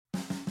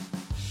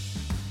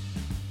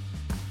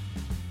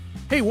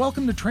Hey,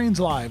 welcome to Trains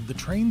Live, the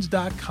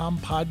Trains.com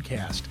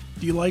podcast.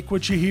 Do you like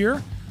what you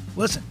hear?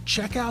 Listen,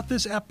 check out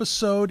this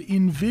episode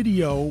in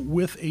video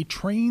with a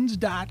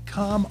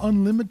Trains.com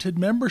unlimited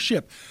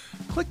membership.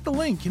 Click the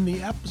link in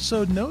the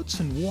episode notes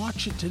and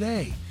watch it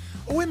today.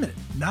 Oh, wait a minute,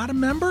 not a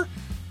member?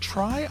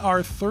 Try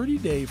our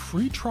 30-day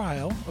free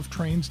trial of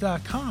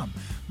Trains.com,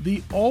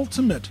 the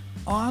ultimate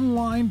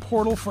online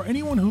portal for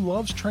anyone who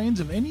loves trains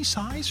of any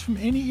size from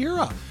any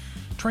era.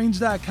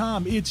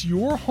 Trains.com, it's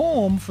your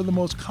home for the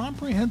most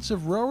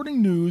comprehensive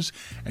railroading news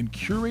and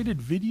curated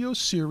video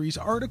series,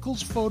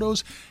 articles,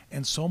 photos,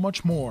 and so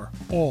much more,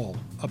 all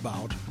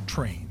about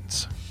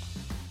trains.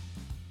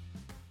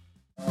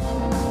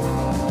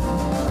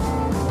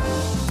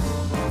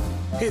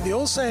 Hey, the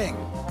old saying,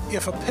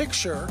 if a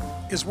picture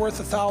is worth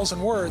 1,000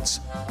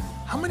 words,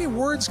 how many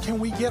words can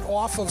we get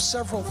off of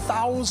several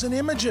thousand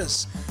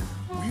images?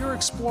 We are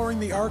exploring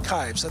the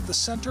archives at the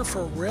Center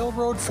for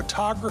Railroad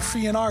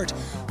Photography and Art.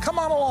 Come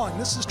on along,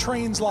 this is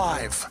Trains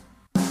Live.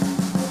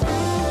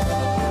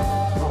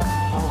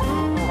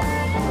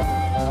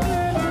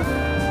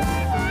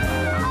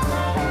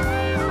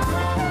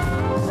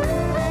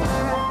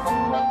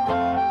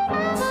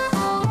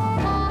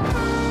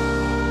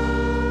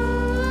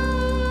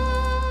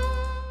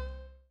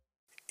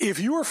 If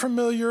you are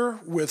familiar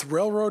with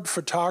railroad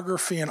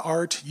photography and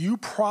art, you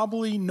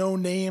probably know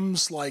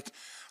names like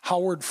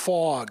Howard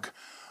Fogg,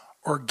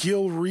 or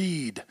Gil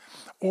Reed,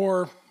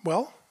 or,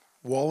 well,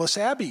 Wallace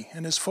Abbey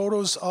and his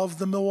photos of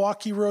the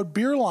Milwaukee Road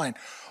beer line,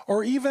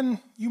 or even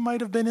you might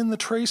have been in the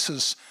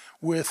traces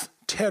with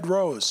Ted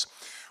Rose.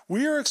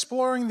 We are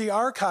exploring the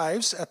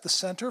archives at the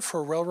Center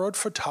for Railroad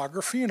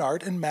Photography and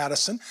Art in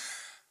Madison.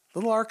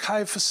 Little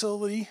archive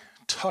facility,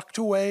 tucked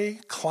away,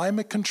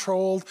 climate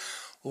controlled,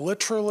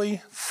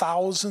 literally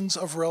thousands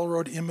of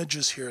railroad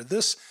images here.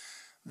 This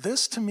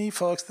to me,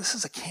 folks, this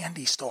is a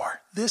candy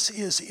store. This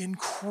is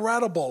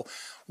incredible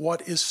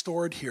what is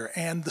stored here.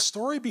 And the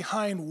story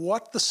behind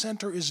what the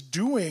center is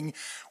doing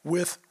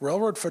with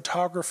railroad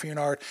photography and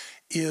art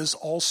is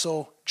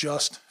also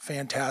just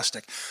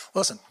fantastic.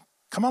 Listen,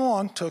 come on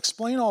along to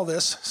explain all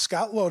this.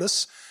 Scott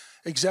Lothes,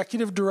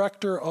 executive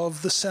director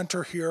of the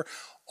center here,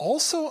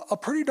 also a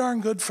pretty darn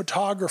good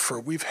photographer.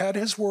 We've had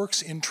his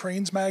works in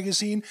Trains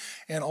magazine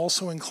and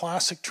also in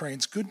Classic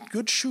Trains.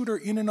 Good shooter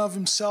in and of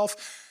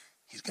himself.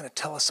 He's going to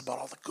tell us about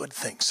all the good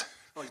things.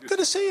 Good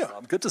to see you.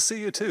 Good to see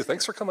you too.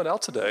 Thanks for coming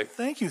out today.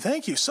 Thank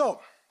you.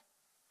 So,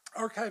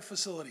 archive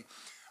facility.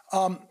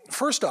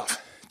 First off,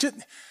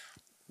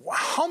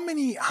 how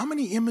many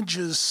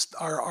images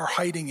are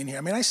hiding in here?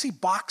 I mean, I see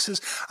boxes.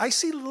 I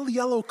see little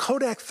yellow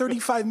Kodak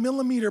 35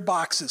 millimeter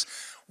boxes.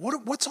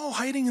 What's all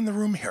hiding in the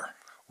room here?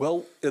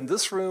 Well, in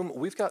this room,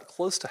 we've got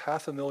close to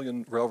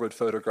 500,000 railroad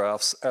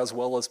photographs, as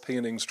well as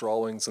paintings,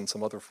 drawings, and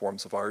some other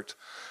forms of art.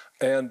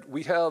 And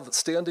we have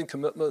standing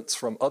commitments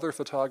from other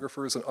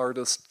photographers and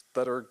artists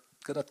that are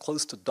going to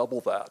close to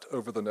double that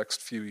over the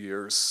next few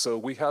years. So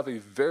we have a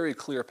very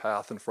clear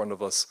path in front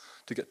of us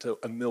to get to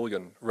 1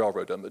 million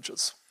railroad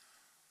images.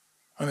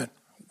 I mean,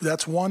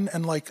 that's one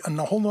and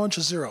a whole bunch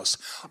of zeros.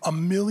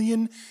 1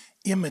 million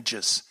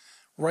images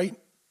right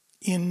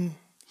in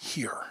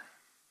here.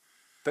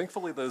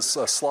 Thankfully, those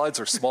slides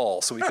are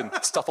small, so we can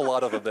stuff a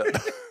lot of them in.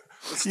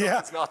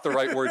 It's not the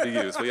right word to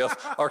use. We have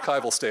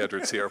archival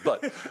standards here,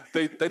 but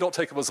they don't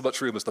take up as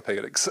much room as the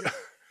paintings.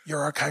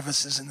 Your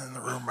archivist isn't in the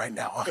room right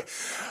now.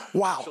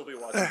 Wow. She'll be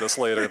watching this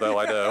later, though,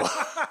 I know.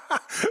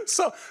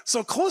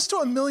 So close to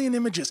 1 million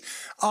images.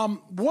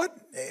 What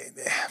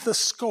the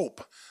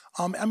scope?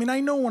 I mean,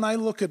 I know when I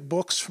look at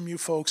books from you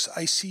folks,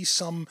 I see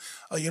some,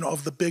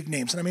 of the big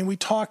names. And I mean, we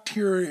talked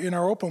here in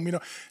our open,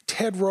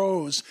 Ted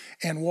Rose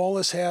and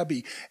Wallace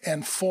Abbey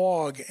and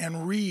Fogg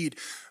and Reed.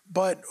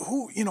 But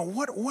who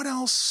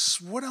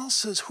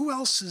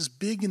else is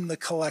big in the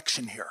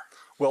collection here?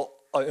 Well,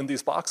 in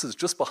these boxes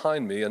just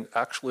behind me and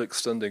actually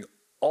extending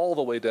all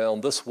the way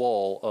down this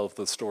wall of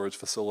the storage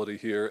facility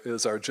here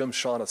is our Jim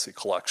Shaughnessy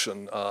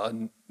collection, a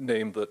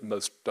name that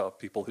most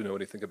people who know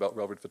anything about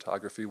railroad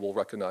photography will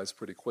recognize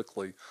pretty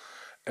quickly.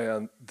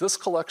 And this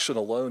collection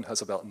alone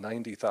has about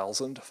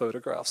 90,000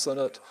 photographs in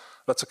it.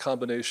 That's a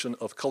combination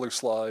of color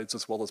slides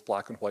as well as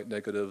black and white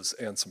negatives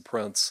and some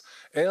prints.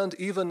 And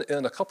even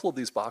in a couple of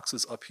these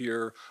boxes up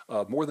here,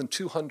 more than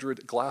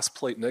 200 glass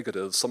plate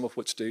negatives, some of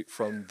which date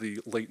from the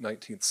late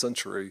 19th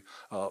century,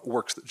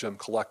 works that Jim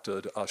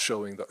collected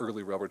showing the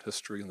early railroad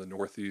history in the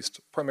Northeast,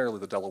 primarily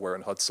the Delaware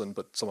and Hudson,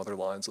 but some other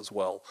lines as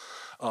well.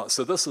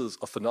 So this is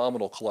a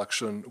phenomenal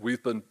collection.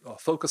 We've been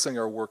focusing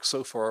our work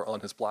so far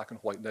on his black and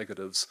white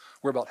negatives.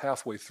 We're about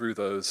halfway through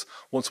those.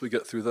 Once we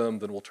get through them,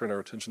 then we'll turn our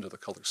attention to the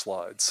color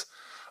slides.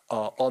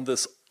 On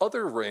this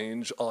other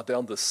range,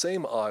 down the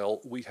same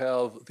aisle, we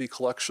have the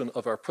collection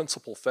of our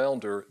principal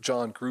founder,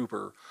 John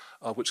Gruber.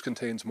 which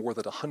contains more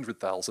than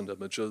 100,000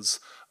 images,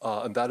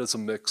 and that is a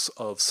mix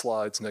of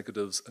slides,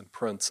 negatives, and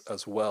prints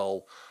as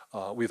well.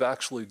 We've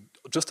actually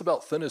just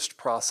about finished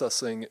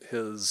processing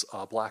his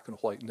black and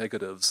white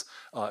negatives,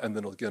 and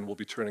then again we'll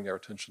be turning our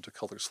attention to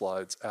color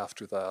slides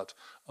after that.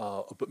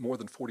 But more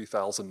than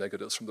 40,000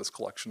 negatives from this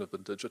collection have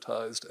been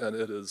digitized, and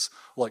it is,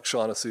 like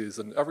Shaughnessy's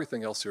and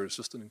everything else here, is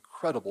just an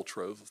incredible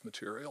trove of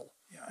material.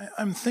 Yeah,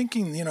 I'm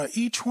thinking,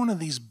 each one of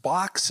these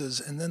boxes,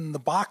 and then the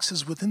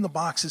boxes within the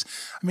boxes,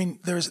 I mean,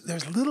 there's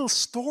little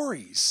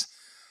stories.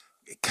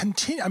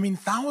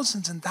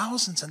 Thousands and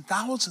thousands and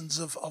thousands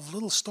of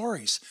little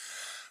stories.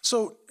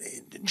 So,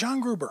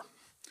 John Gruber,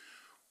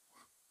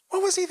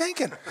 what was he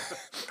thinking?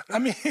 I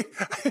mean,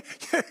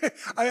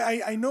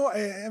 I know.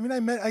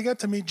 I got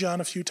to meet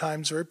John a few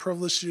times. Very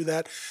privileged to do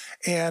that,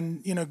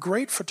 and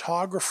great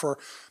photographer.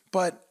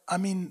 But I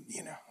mean,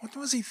 what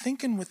was he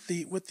thinking with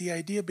the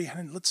idea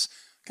behind it?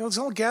 Let's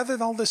all gather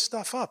all this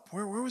stuff up.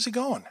 Where was he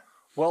going?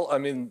 Well, I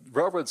mean,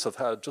 railroads have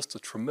had just a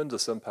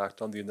tremendous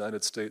impact on the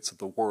United States of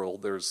the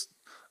world. There's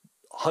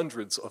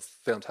hundreds of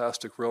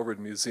fantastic railroad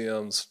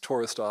museums,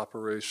 tourist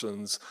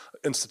operations,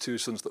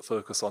 institutions that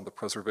focus on the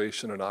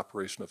preservation and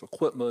operation of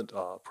equipment,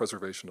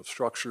 preservation of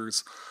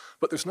structures.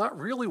 But there's not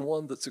really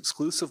one that's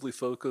exclusively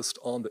focused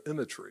on the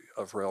imagery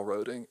of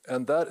railroading,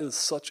 and that is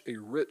such a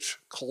rich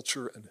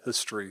culture and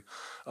history.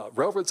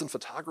 Railroads and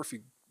photography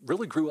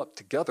really grew up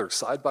together,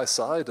 side by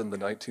side in the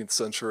 19th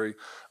century.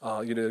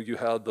 You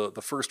had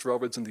the first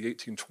railroads in the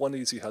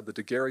 1820s. You had the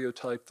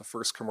daguerreotype, the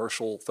first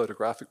commercial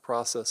photographic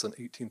process in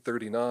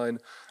 1839.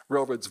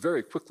 Railroads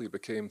very quickly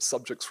became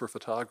subjects for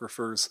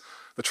photographers.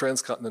 The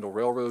Transcontinental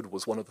Railroad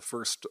was one of the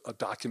first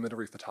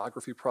documentary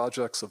photography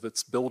projects of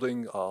its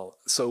building.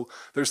 So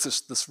there's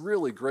this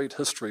really great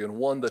history, and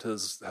one that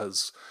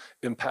has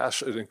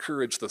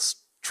encouraged this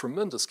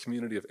tremendous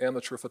community of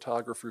amateur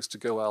photographers to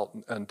go out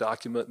and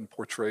document and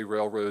portray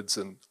railroads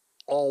in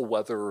all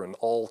weather and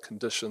all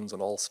conditions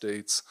and all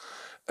states.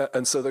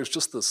 And so there's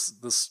just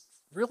this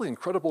really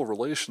incredible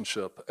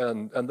relationship.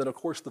 And then, of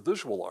course, the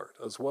visual art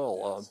as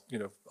well.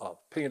 Yes.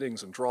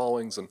 Paintings and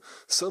drawings and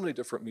so many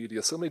different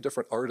media, so many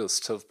different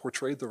artists have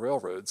portrayed the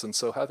railroads. And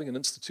so having an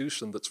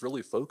institution that's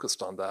really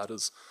focused on that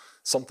is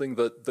something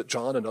that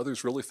John and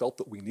others really felt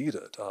that we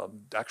needed.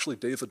 Actually,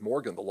 David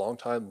Morgan, the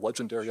longtime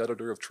legendary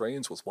editor of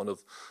Trains, was one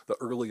of the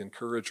early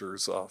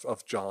encouragers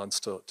of John's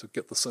to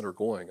get the center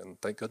going, and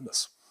thank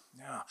goodness.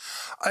 Yeah.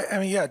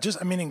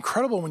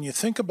 Incredible when you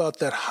think about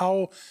that,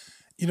 how,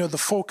 the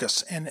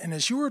focus. And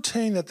as you were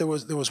saying that there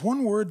was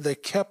one word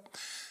that kept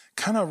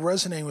kind of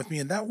resonating with me,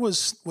 and that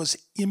was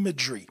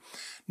imagery.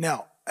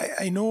 Now,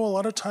 I know a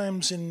lot of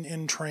times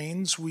in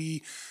Trains,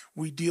 we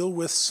deal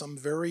with some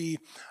very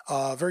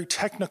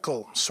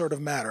technical sort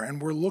of matter,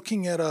 and we're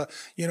looking at a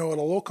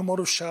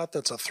locomotive shot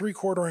that's a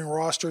 3/4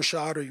 roster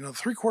shot, or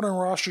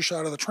 3/4 roster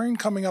shot of the train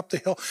coming up the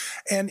hill,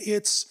 and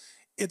it's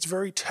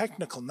very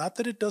technical. Not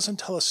that it doesn't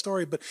tell a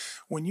story, but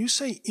when you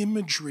say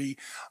imagery,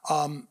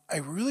 I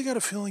really got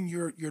a feeling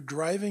you're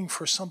driving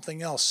for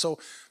something else. So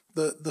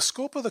the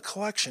scope of the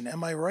collection,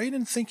 am I right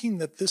in thinking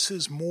that this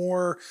is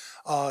more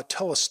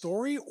tell a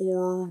story,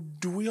 or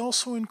do we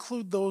also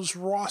include those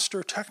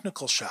roster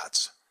technical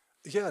shots?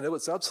 Yeah, no,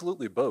 it's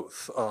absolutely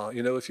both.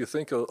 If you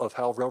think of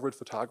how railroad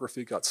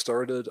photography got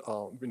started,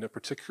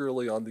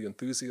 particularly on the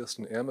enthusiast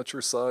and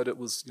amateur side, it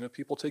was,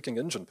 people taking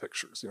engine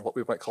pictures, what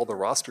we might call the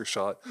roster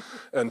shot,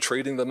 and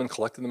trading them and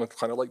collecting them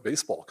kind of like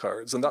baseball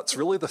cards. And that's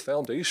really the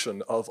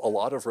foundation of a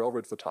lot of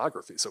railroad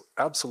photography. So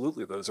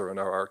absolutely those are in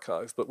our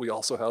archive, but we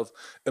also have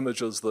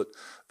images that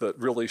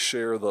really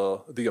share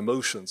the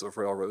emotions of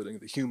railroading,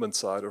 the human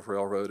side of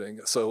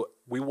railroading. So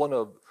we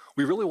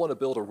really want to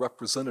build a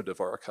representative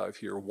archive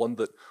here, one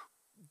that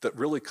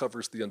really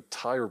covers the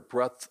entire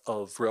breadth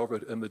of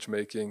railroad image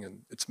making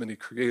and its many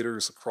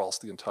creators across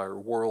the entire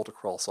world,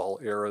 across all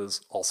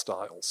eras, all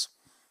styles.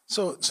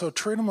 So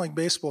trade them like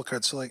baseball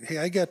cards. So like, hey,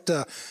 I got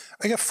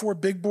 4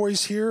 big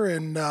boys here,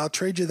 and I'll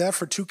trade you that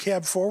for 2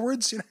 cab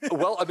forwards.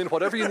 Well,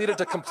 whatever you needed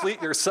to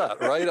complete your set,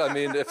 right?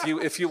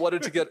 If you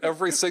wanted to get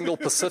every single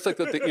Pacific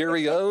that the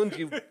Erie owned,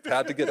 you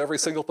had to get every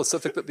single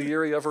Pacific that the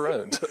Erie ever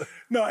owned.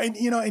 No, and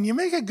you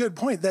make a good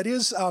point. That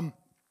is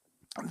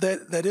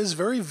that is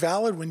very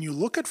valid when you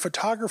look at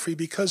photography,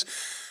 because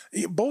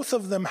both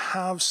of them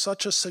have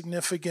such a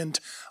significant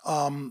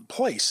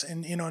place.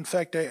 And, in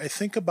fact, I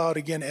think about,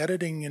 again,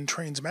 editing in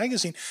Trains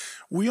magazine,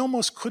 we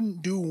almost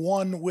couldn't do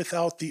one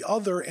without the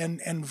other,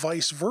 and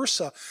vice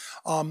versa.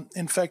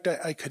 In fact,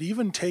 I could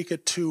even take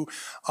it to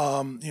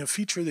a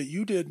feature that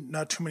you did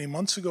not too many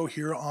months ago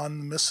here on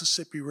the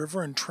Mississippi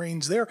River and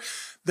Trains there.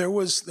 There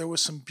was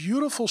some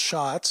beautiful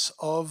shots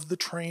of the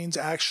trains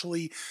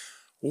actually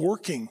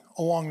working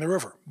along the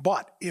river.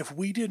 But if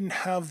we didn't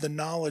have the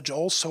knowledge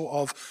also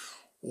of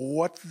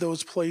what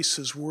those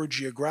places were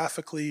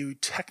geographically,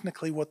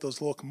 technically what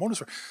those locomotives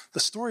were, the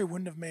story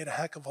wouldn't have made a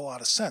heck of a lot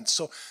of sense.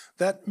 So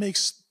that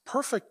makes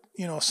perfect,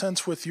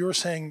 sense with your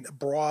saying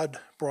broad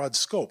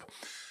scope.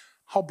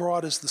 How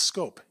broad is the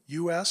scope?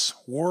 U.S.,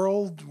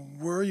 world,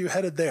 where are you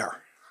headed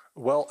there?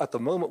 Well, at the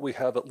moment, we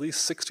have at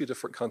least 60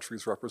 different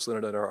countries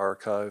represented in our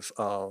archive.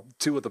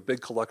 Two of the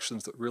big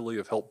collections that really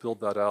have helped build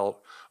that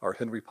out are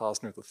Henry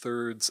Posner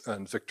III's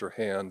and Victor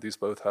Hand. These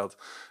both have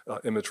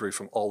imagery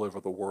from all over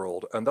the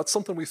world. And that's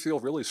something we feel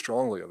really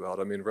strongly about.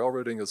 I mean,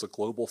 railroading is a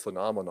global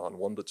phenomenon,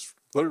 one that's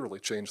literally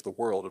changed the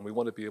world. And we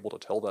want to be able to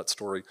tell that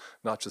story,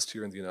 not just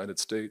here in the United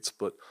States,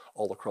 but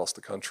all across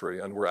the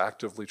country. And we're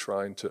actively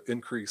trying to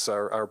increase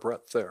our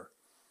breadth there.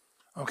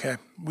 Okay,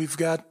 we've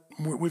got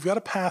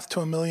a path to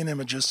 1 million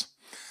images,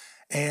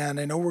 and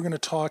I know we're going to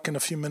talk in a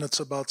few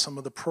minutes about some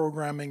of the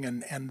programming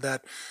and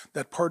that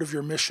part of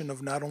your mission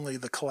of not only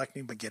the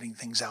collecting but getting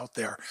things out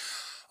there.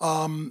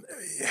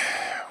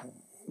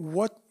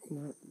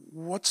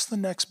 What's the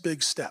next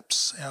big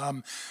steps?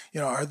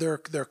 Are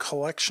there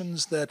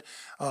collections that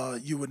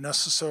you would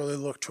necessarily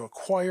look to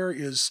acquire?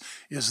 Is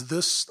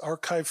this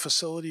archive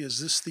facility, is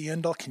this the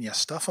end all? Can you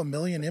stuff 1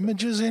 million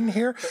images in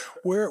here?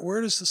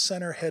 Where does the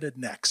center headed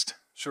next?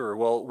 Sure.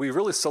 Well, we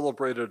really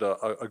celebrated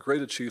a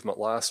great achievement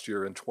last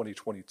year in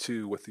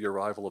 2022 with the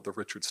arrival of the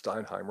Richard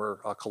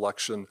Steinheimer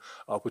collection,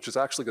 which is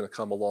actually going to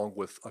come along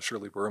with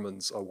Shirley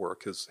Berman's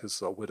work,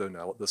 his widow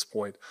now at this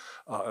point,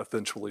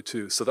 eventually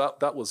too. So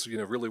that was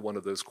really one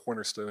of those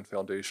cornerstone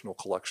foundational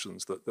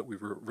collections that we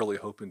were really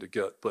hoping to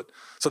get. But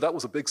so that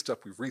was a big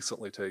step we've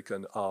recently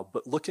taken.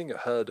 But looking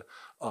ahead,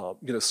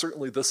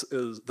 certainly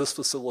this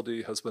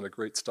facility has been a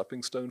great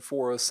stepping stone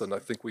for us, and I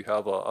think we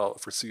have a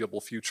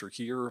foreseeable future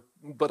here.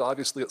 But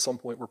obviously, at some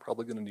point, we're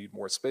probably going to need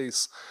more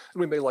space,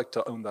 and we may like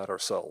to own that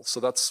ourselves.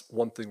 So that's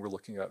one thing we're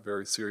looking at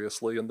very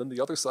seriously. And then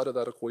the other side of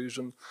that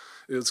equation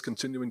is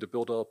continuing to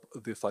build up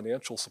the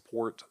financial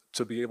support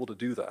to be able to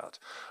do that.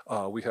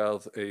 We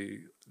have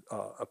a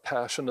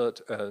passionate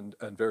and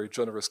very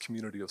generous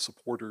community of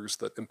supporters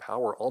that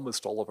empower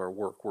almost all of our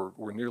work.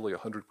 We're nearly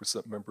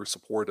 100% member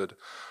supported.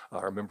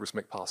 Our members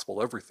make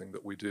possible everything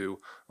that we do.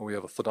 And we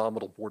have a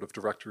phenomenal board of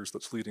directors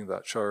that's leading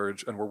that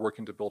charge. And we're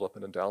working to build up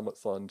an endowment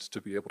fund to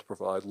be able to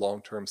provide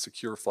long-term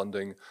secure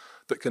funding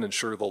that can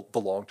ensure the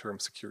long-term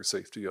secure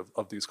safety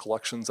of these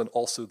collections and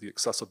also the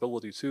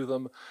accessibility to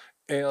them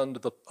and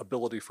the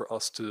ability for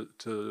us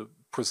to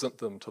present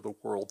them to the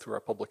world through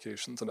our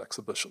publications and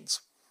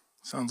exhibitions.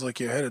 Sounds like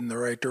you're headed in the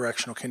right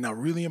direction. Okay, now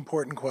really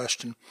important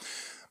question.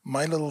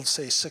 My little,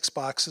 say, 6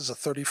 boxes of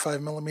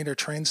 35 millimeter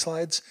train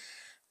slides,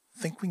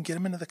 think we can get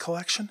them into the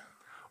collection?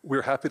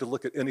 We're happy to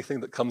look at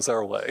anything that comes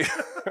our way.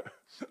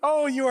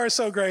 Oh, you are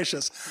so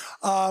gracious.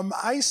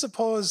 I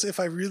suppose if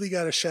I really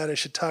got a shot, I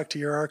should talk to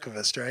your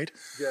archivist, right?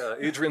 Yeah,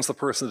 Adrienne's the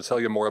person to tell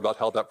you more about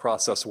how that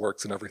process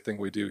works and everything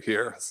we do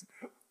here.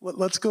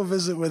 Let's go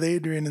visit with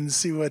Adrienne and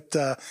see what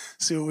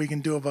we can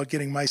do about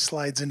getting my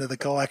slides into the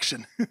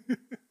collection.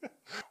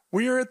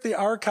 We are at the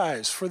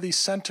archives for the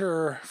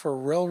Center for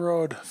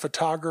Railroad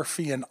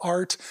Photography and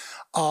Art.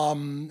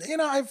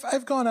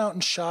 I've gone out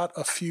and shot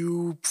a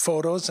few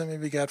photos. I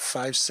maybe got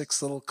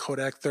 5-6 little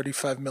Kodak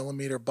 35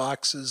 millimeter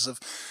boxes of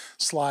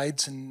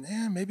slides, and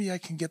maybe I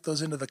can get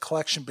those into the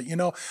collection. But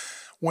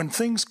when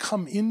things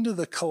come into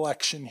the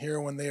collection here,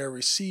 when they are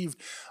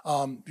received,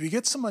 you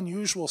get some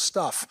unusual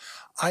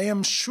stuff. I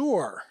am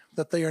sure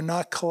that they are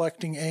not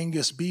collecting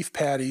Angus beef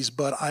patties,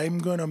 but I'm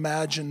going to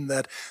imagine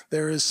that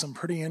there is some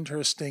pretty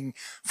interesting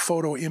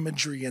photo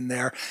imagery in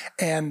there.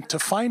 And to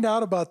find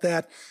out about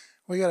that,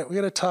 we got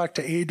to talk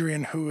to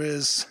Adrienne, who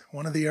is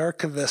one of the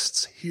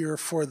archivists here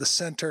for the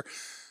center.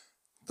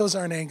 Those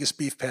aren't Angus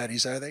beef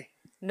patties, are they?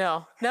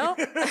 No. No,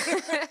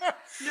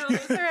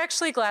 those are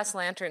actually glass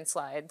lantern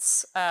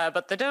slides,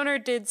 but the donor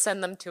did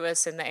send them to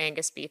us in the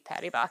Angus beef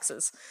patty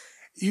boxes.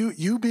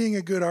 You being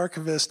a good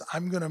archivist,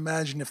 I'm going to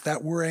imagine if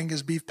that were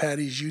Angus beef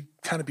patties, you'd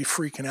kind of be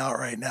freaking out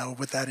right now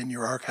with that in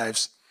your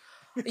archives.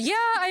 Yeah,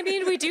 I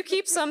mean, we do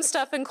keep some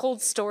stuff in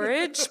cold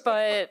storage,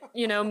 but,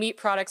 meat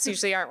products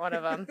usually aren't one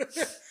of them.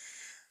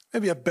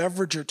 Maybe a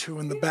beverage or two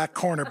in the back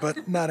corner,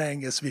 but not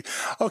Angus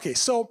beef. Okay,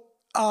 so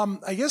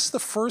I guess the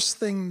first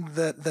thing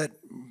that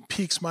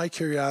piques my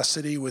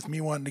curiosity with me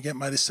wanting to get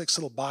my 6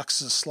 little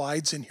boxes of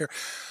slides in here,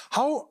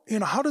 how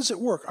does it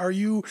work? Are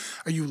you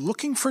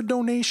looking for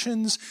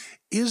donations?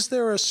 Is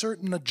there a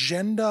certain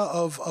agenda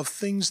of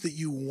things that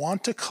you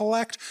want to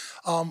collect?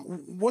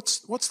 What's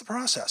the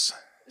process?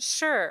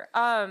 Sure.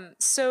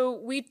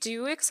 So we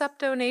do accept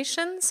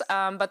donations,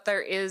 but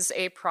there is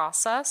a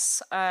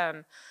process.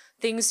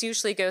 Things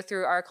usually go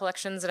through our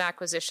collections and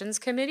acquisitions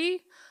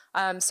committee.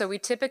 So we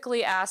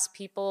typically ask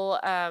people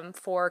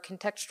for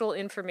contextual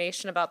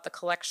information about the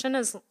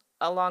collection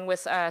along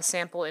with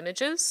sample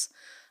images.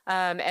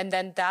 And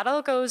then that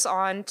all goes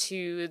on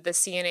to the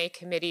CNA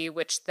committee,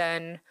 which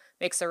then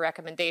makes a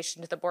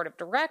recommendation to the board of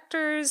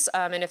directors.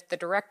 And if the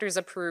directors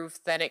approve,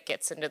 then it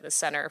gets into the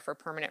center for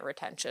permanent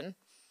retention.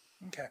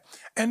 Okay.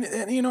 And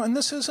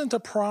this isn't a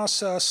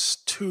process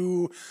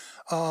to,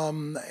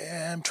 I'm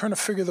trying to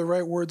figure the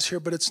right words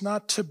here, but it's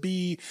not to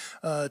be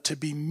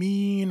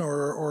mean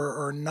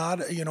or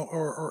not,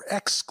 or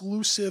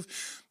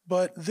exclusive,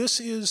 but this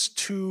is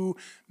to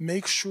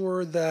make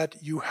sure that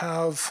you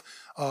have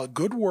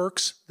good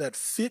works that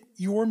fit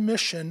your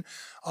mission,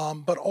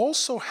 but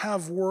also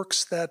have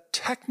works that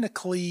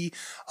technically,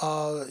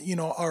 are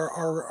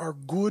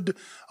good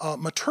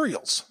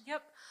materials.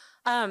 Yep.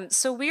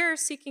 So we are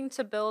seeking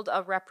to build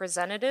a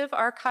representative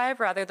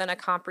archive rather than a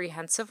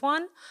comprehensive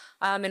one.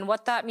 And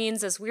what that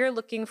means is we're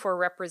looking for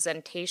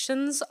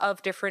representations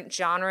of different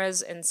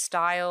genres and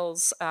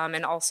styles,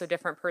 and also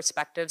different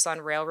perspectives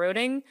on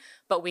railroading.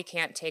 But we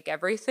can't take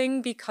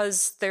everything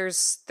because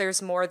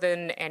there's more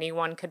than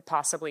anyone could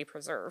possibly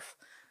preserve.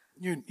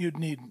 You'd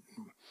need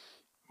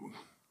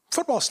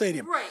football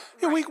stadium. Right.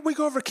 Yeah, we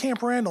go over to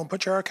Camp Randall and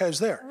put your archives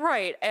there.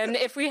 Right. And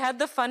if we had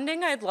the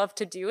funding, I'd love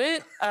to do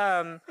it.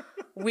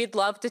 We'd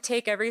love to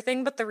take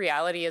everything, but the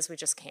reality is we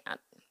just can't.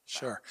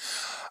 Sure.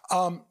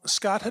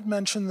 Scott had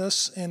mentioned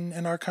this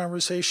in our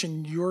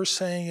conversation. You're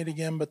saying it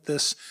again, but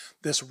this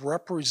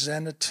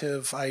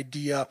representative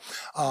idea.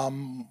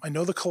 I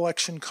know the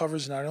collection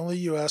covers not only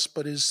U.S.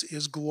 but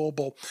is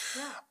global.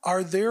 Yeah.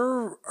 Are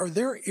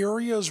there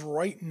areas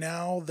right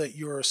now that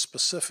you're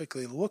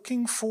specifically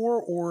looking for,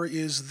 or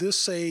is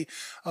this an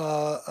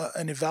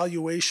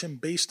evaluation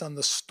based on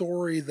the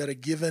story that a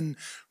given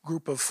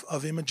group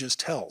of images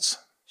tells?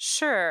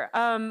 Sure.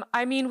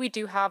 We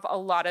do have a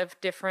lot of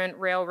different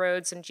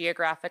railroads and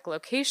geographic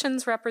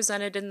locations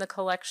represented in the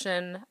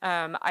collection.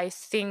 I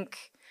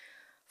think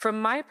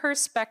from my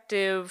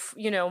perspective,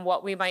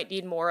 what we might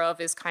need more of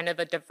is kind of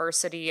a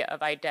diversity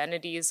of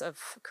identities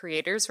of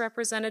creators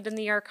represented in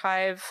the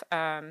archive.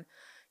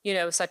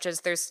 Such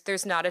as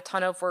there's not a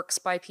ton of works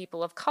by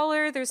people of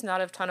color. There's not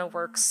a ton of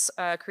works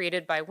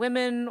created by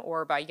women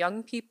or by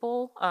young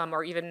people,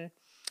 or even,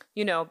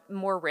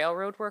 more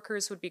railroad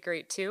workers would be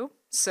great too.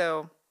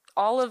 So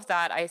all of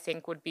that, I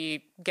think, would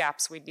be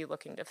gaps we'd be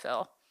looking to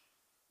fill.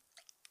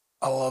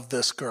 I love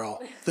this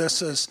girl.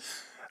 This is,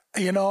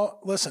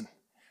 listen,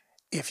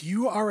 if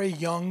you are a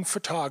young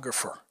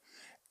photographer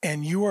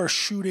and you are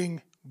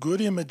shooting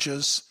good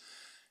images,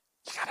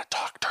 you got to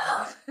talk to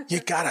her. You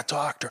got to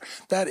talk to her.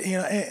 That,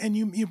 and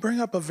you bring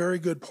up a very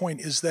good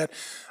point is that,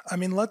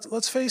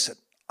 let's face it,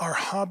 our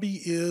hobby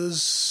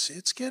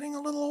it's getting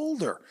a little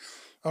older.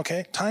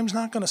 Okay. Time's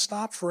not going to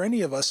stop for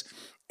any of us.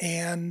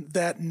 And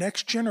that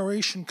next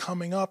generation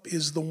coming up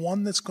is the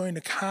one that's going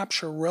to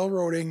capture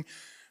railroading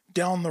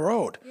down the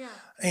road. Yeah.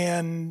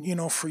 And,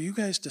 for you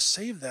guys to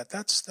save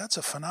that's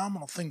a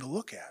phenomenal thing to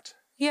look at.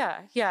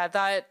 Yeah.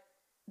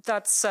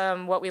 That's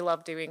what we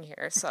love doing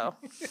here. So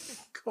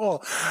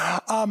cool.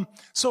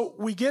 So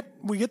we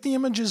get the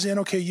images in.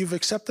 Okay, you've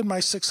accepted my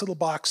 6 little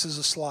boxes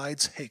of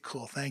slides. Hey,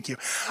 cool. Thank you.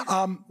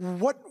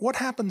 What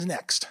happens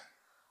next?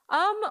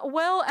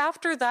 Well,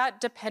 after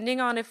that, depending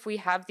on if we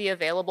have the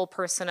available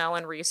personnel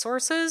and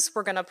resources,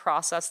 we're going to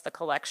process the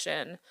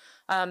collection.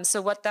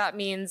 So what that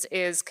means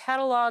is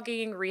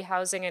cataloging,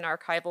 rehousing, and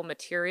archival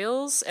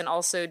materials, and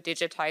also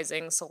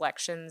digitizing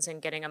selections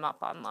and getting them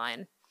up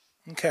online.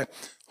 Okay.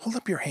 Hold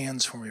up your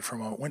hands for me for a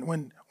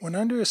moment. When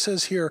Andrea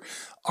says here,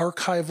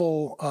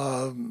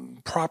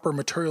 archival proper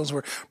materials,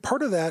 where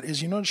part of that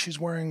is, she's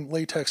wearing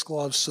latex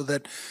gloves so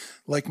that,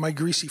 like my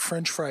greasy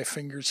French fry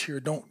fingers here,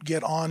 don't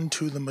get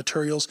onto the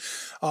materials.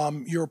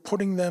 You're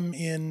putting them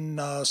in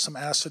some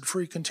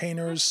acid-free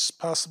containers,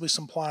 possibly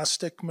some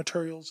plastic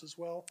materials as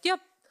well? Yep.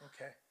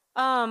 Okay.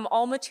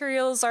 All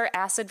materials are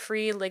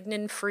acid-free,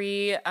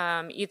 lignin-free,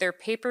 either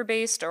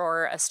paper-based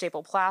or a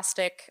stable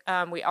plastic.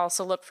 We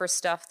also look for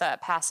stuff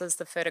that passes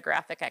the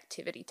photographic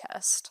activity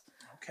test.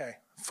 Okay,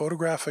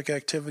 photographic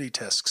activity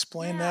test.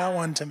 Explain that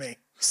one to me.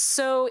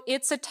 So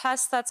it's a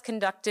test that's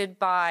conducted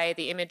by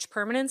the Image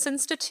Permanence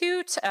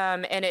Institute,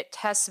 and it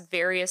tests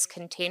various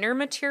container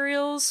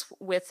materials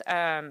with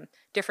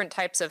different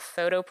types of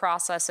photo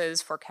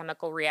processes for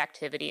chemical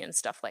reactivity and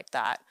stuff like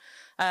that.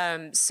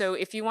 So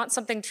if you want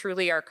something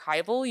truly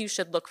archival, you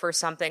should look for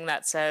something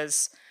that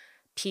says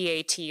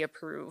PAT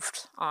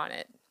approved on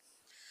it.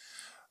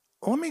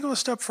 Let me go a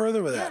step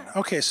further with that.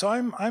 Okay, so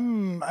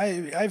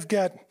I've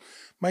got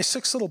my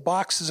 6 little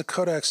boxes of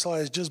Kodak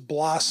slides just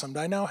blossomed.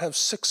 I now have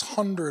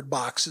 600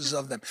 boxes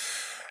of them.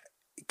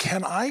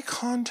 Can I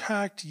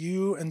contact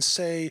you and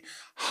say,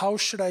 how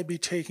should I be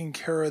taking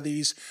care of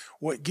these?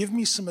 Give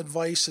me some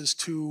advice as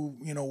to,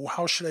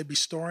 how should I be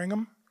storing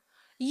them?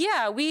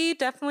 Yeah, we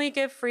definitely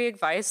give free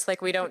advice.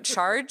 We don't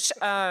charge.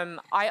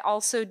 I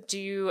also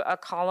do a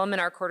column in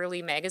our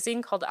quarterly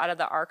magazine called Out of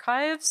the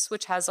Archives,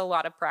 which has a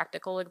lot of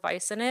practical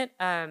advice in it.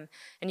 And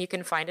you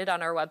can find it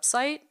on our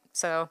website.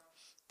 So,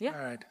 yeah.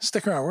 All right.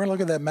 Stick around. We're going to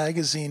look at that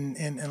magazine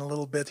in a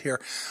little bit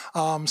here.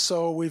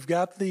 So we've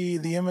got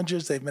the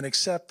images. They've been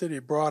accepted.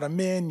 You brought them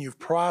in. You've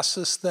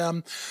processed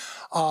them.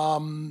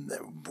 What's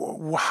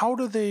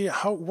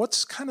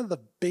kind of the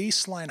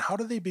baseline? How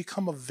do they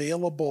become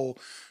available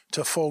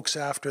to folks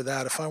after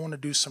that if I want to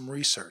do some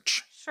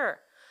research? Sure.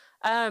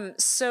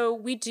 So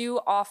we do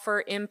offer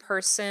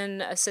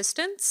in-person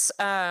assistance,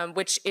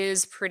 which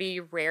is pretty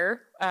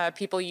rare.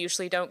 People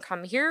usually don't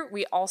come here.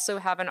 We also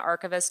have an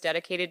archivist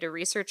dedicated to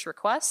research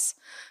requests,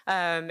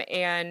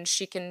 and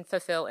she can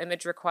fulfill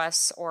image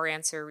requests or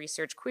answer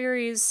research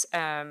queries.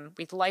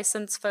 We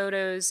license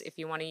photos. If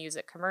you want to use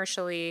it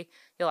commercially,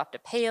 you'll have to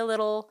pay a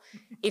little.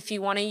 If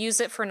you want to use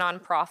it for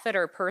nonprofit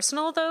or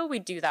personal, though, we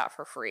do that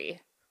for free.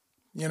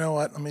 You know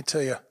what? Let me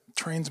tell you,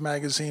 Trains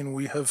Magazine,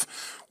 we have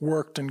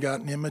worked and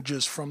gotten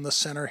images from the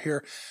center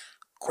here.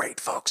 Great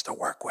folks to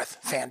work with.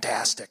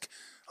 Fantastic.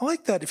 I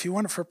like that. If you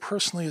want it for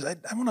personal use, I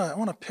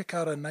want to pick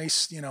out a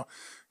nice,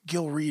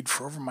 Gil Reed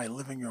for over my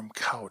living room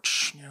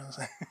couch.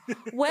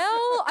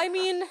 Well, I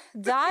mean,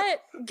 that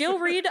Gil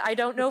Reed, I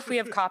don't know if we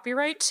have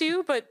copyright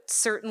to, but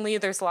certainly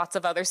there's lots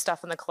of other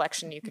stuff in the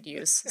collection you could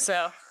use.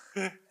 So.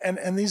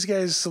 And these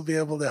guys will be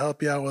able to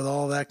help you out with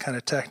all that kind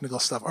of technical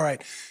stuff. All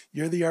right,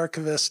 you're the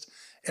archivist.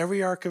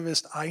 Every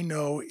archivist I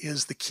know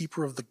is the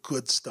keeper of the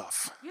good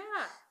stuff. Yeah.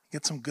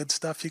 Get some good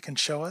stuff you can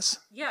show us?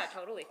 Yeah,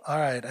 totally. All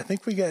right, I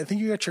think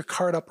you got your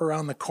card up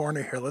around the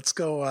corner here. Let's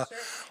go. Sure.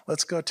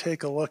 Let's go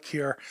take a look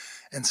here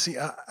and see.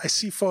 I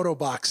see photo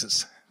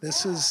boxes.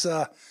 This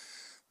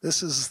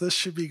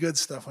should be good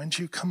stuff. Why don't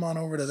you come on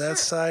over to that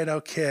side?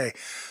 Okay.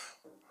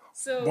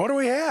 So what do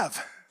we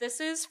have? This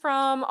is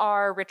from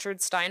our Richard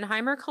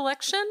Steinheimer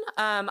collection.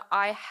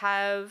 I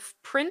have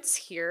prints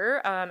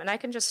here, and I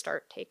can just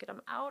start taking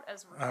them out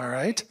as we're All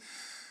right.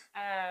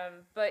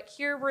 But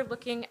here we're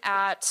looking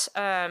at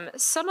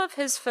some of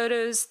his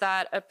photos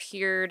that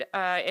appeared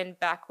in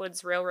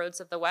Backwoods Railroads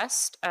of the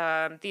West.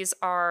 These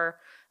are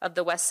of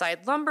the West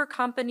Side Lumber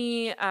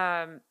Company,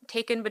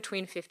 taken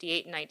between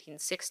 1958 and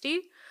 1960.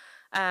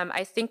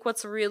 I think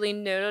what's really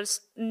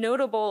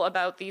notable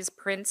about these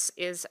prints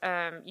is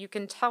you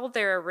can tell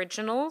they're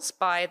originals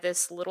by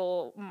this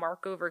little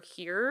mark over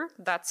here.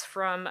 That's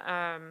from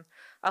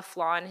a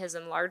flaw in his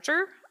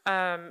enlarger.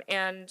 Okay,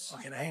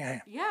 hang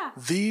on. Yeah.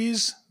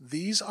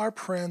 These are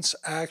prints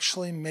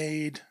actually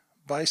made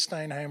by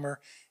Steinheimer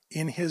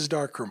in his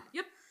darkroom.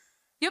 Yep.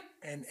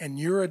 And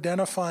you're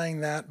identifying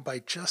that by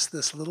just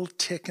this little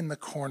tick in the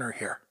corner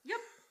here.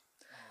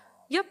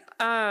 Yep.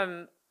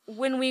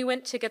 When we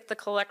went to get the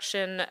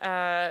collection,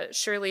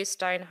 Shirley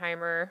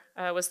Steinheimer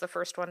was the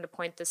first one to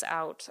point this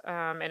out,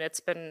 and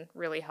it's been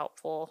really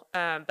helpful.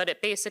 But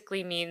it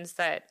basically means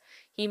that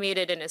he made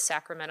it in his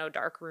Sacramento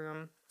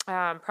darkroom,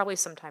 probably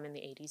sometime in the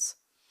 80s.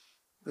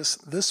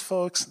 This,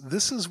 folks,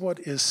 this is what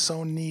is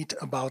so neat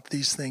about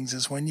these things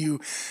is when you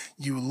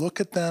look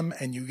at them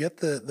and you get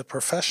the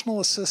professional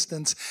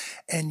assistance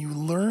and you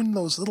learn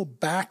those little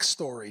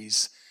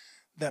backstories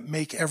that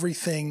make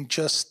everything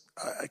just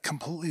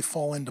completely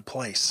fall into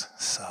place.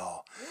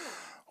 So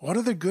what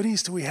other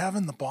goodies do we have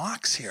in the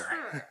box here?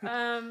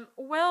 Sure.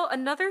 Well,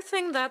 another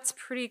thing that's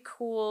pretty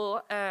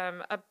cool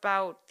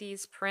about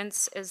these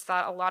prints is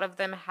that a lot of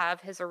them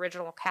have his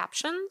original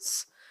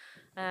captions.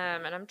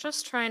 And I'm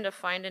just trying to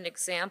find an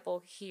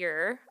example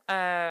here.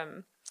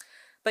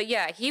 But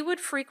yeah, he would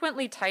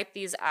frequently type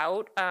these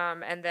out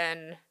and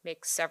then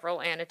make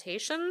several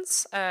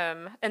annotations.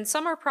 And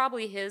some are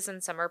probably his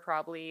and some are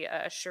probably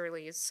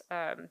Shirley's.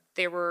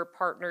 They were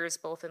partners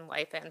both in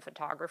life and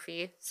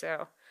photography. So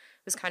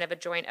it was kind of a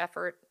joint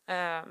effort.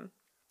 Yeah.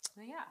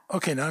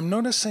 Okay, now I'm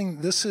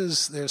noticing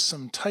there's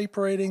some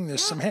typewriting,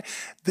 there's some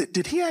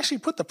did he actually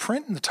put the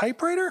print in the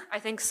typewriter? I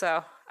think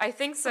so.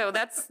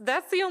 That's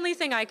the only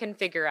thing I can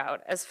figure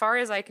out as far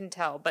as I can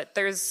tell. But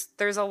there's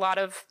a lot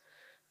of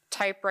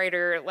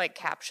typewriter like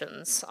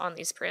captions on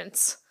these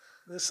prints.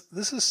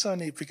 This is so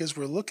neat because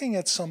we're looking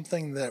at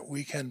something that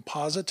we can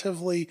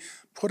positively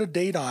put a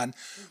date on,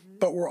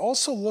 but we're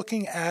also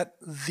looking at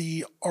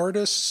the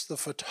artist's, the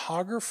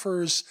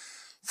photographer's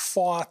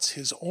thoughts,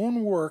 his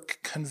own work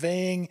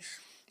conveying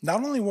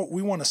not only what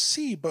we want to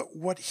see, but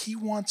what he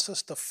wants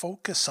us to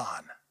focus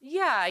on.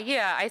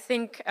 Yeah. I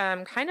think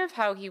kind of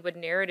how he would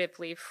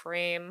narratively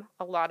frame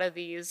a lot of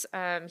these.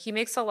 He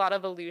makes a lot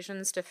of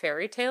allusions to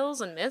fairy tales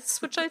and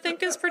myths, which I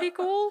think is pretty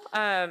cool.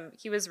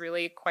 He was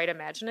really quite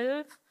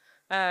imaginative.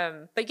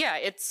 But yeah,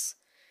 it's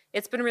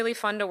been really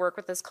fun to work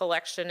with this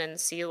collection and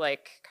see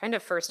like kind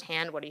of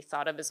firsthand what he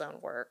thought of his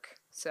own work.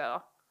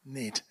 So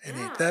neat.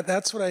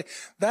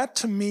 That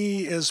to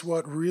me is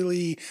what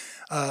really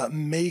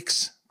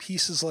makes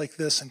pieces like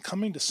this and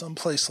coming to some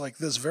place like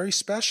this very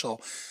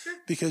special,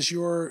 because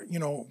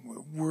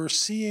we're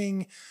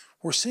seeing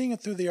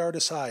it through the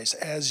artist's eyes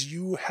as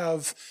you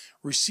have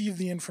received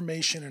the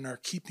information and are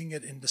keeping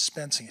it and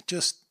dispensing it.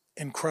 Just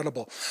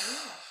incredible.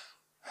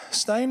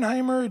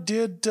 Steinheimer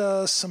did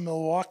some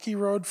Milwaukee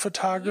Road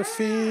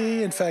photography.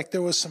 Yeah. In fact,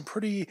 there was some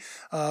pretty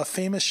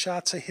famous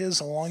shots of his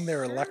along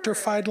their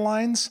electrified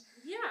lines.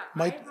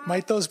 Yeah.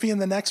 Might those be in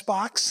the next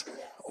box?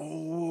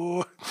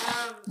 Oh,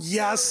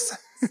 yes.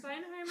 So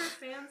Steinheimer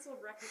fans will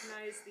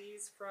recognize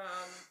these from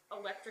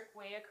Electric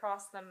Way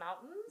Across the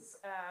Mountains.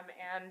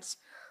 And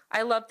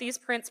I love these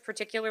prints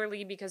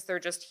particularly because they're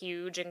just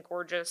huge and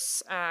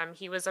gorgeous.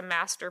 He was a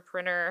master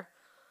printer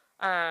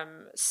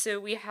So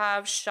we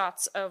have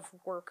shots of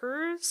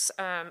workers.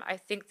 I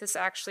think this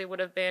actually would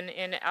have been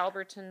in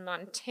Alberton,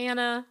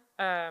 Montana,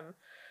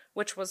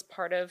 which was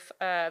part of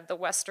the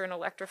Western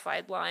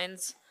electrified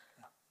lines.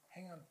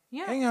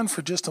 Hang on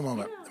for just a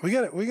moment.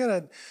 Yeah. We got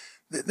to.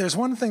 There's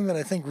one thing that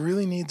I think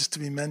really needs to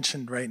be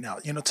mentioned right now.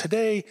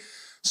 Today,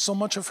 so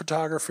much of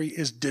photography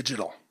is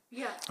digital.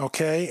 Yeah.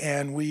 Okay,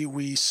 and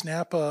we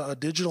snap a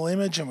digital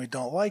image and we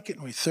don't like it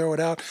and we throw it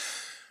out.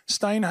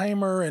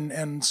 Steinheimer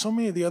and so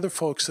many of the other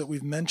folks that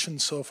we've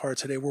mentioned so far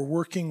today were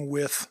working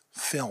with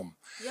film.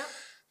 Yep.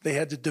 They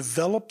had to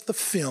develop the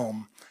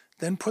film,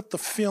 then put the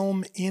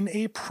film in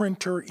a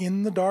printer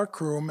in the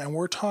darkroom, and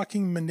we're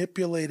talking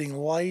manipulating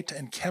light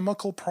and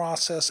chemical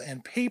process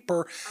and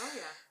paper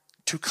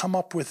to come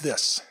up with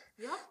this.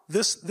 Yep.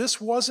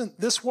 This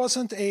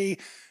wasn't a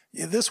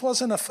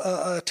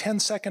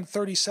 10-second,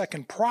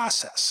 30-second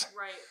process.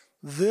 Right.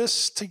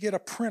 This, to get a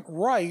print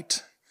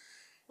right,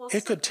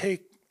 it could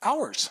take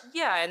hours.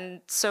 Yeah,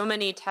 and so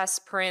many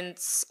test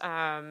prints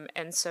and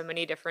so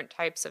many different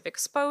types of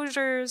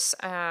exposures.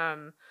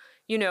 I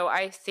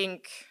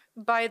think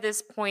by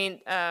this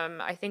point,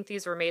 I think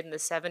these were made in the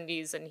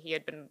 70s, and he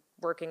had been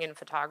working in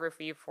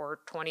photography for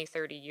 20,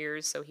 30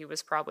 years, so he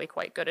was probably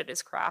quite good at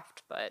his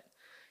craft. But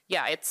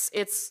yeah, it's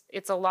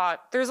a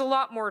lot. There's a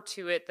lot more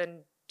to it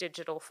than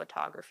digital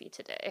photography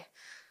today.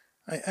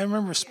 I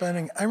remember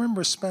spending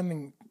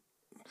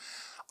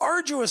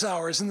arduous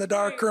hours in the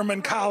darkroom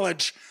in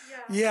college.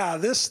 Yeah,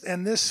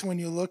 this when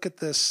you look at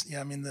this,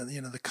 I mean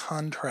the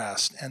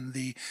contrast and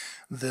the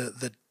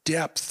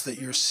depth that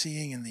you're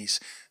seeing in these,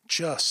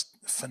 just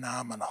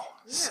phenomenal.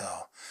 Yeah. So,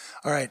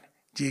 all right,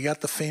 do you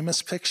got the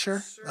famous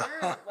picture?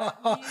 Sure.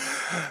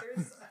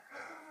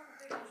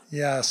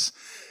 Yes.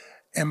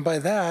 And by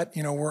that,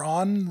 we're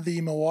on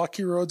the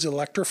Milwaukee roads,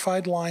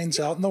 electrified lines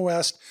out in the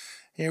west.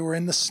 Here we're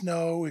in the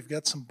snow. We've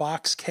got some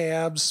box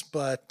cabs,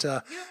 but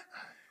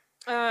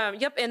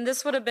Yep, and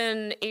this would have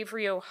been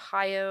Avery,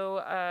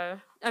 Idaho,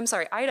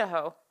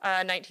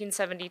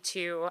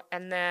 1972.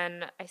 And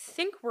then I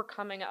think we're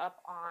coming up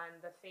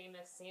on the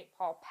famous St.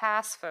 Paul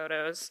Pass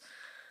photos.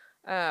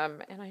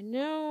 And I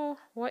know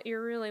what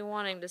you're really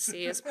wanting to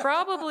see is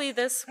probably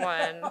this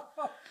one.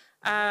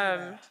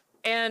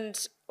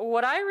 And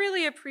what I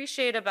really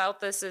appreciate about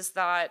this is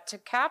that to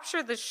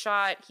capture the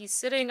shot, he's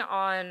sitting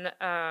on,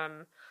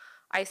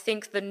 I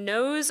think, the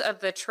nose of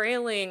the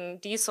trailing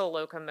diesel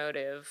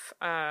locomotive,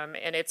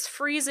 and it's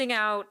freezing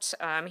out.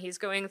 He's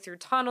going through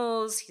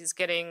tunnels. He's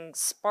getting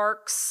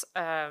sparks.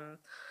 You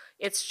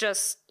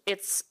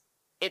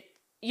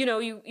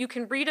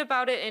can read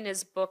about it in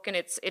his book, and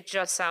it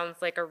just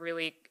sounds like a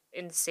really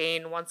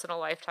insane, once in a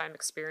lifetime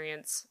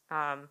experience.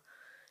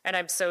 And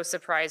I'm so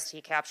surprised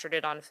he captured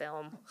it on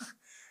film.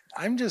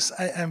 I'm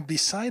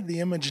beside the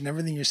image and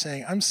everything you're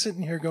saying. I'm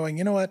sitting here going,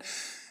 you know what?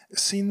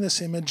 Seen this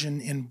image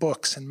in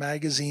books and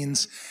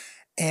magazines,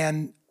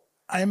 and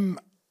I'm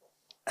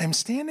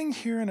standing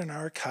here in an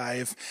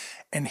archive,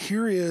 and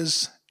here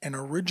is an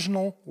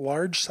original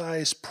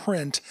large-size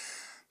print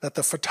that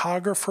the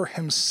photographer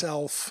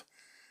himself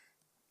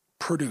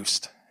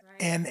produced.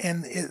 Right.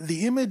 And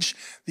the image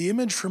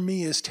for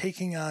me is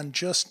taking on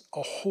just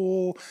a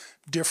whole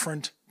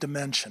different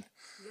dimension.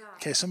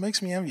 Okay, so it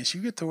makes me envious.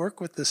 You get to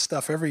work with this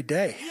stuff every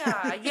day.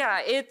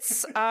 Yeah,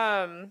 it's,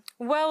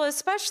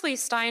 especially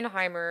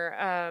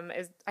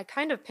Steinheimer, I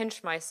kind of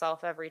pinch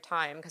myself every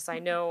time because I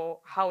know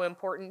how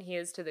important he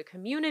is to the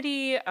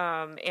community,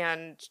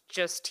 and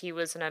just he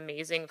was an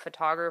amazing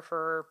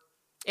photographer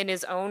in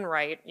his own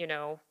right,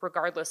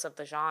 regardless of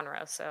the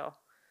genre. So,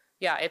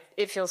 yeah,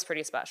 it feels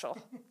pretty special.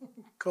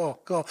 Cool.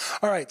 All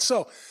right,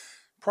 so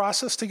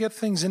process to get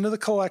things into the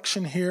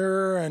collection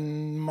here,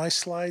 and my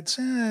slides,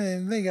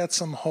 they got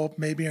some hope,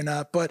 maybe or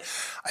not. But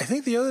I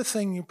think the other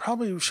thing you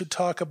probably should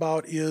talk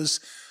about is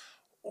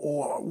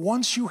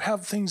once you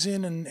have things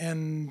in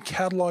and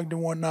cataloged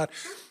and whatnot,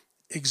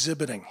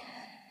 exhibiting.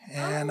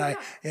 And I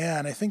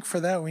think for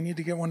that we need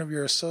to get one of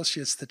your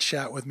associates to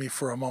chat with me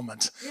for a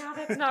moment. Yeah,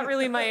 that's not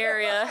really my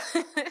area.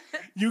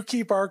 You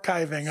keep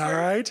archiving, sure.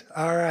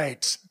 All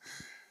right.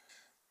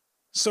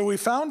 So we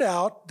found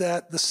out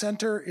that the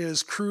center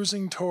is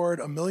cruising toward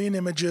 1 million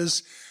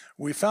images.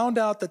 We found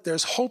out that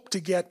there's hope to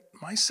get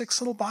my 6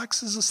 little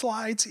boxes of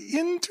slides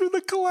into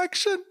the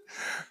collection.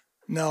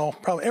 No,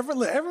 probably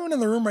everyone in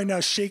the room right now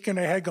is shaking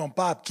their head going,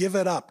 Bob, give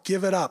it up.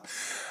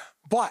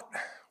 But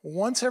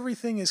once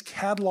everything is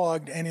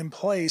cataloged and in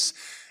place,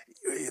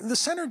 the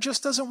center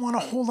just doesn't want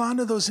to hold on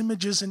to those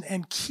images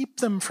and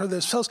keep them for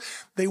themselves.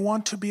 They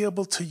want to be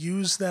able to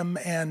use them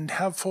and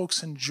have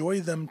folks enjoy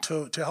them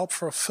to help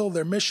fulfill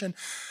their mission.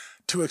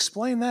 To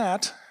explain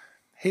that,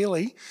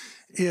 Hailey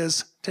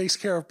takes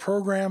care of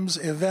programs,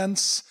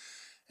 events,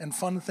 and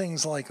fun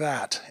things like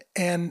that.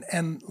 And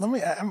let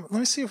me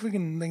see if we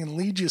can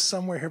lead you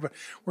somewhere here. But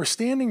we're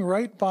standing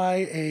right by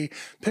a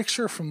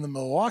picture from the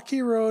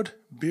Milwaukee Road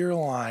beer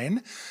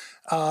line.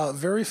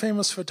 Very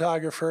famous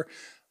photographer.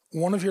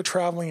 One of your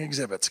traveling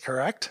exhibits,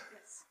 correct?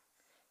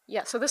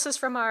 Yeah, so this is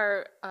from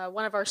our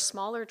one of our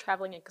smaller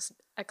traveling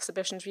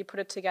exhibitions. We put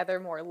it together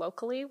more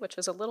locally, which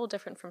is a little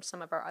different from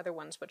some of our other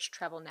ones, which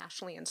travel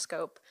nationally in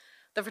scope.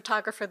 The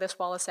photographer, this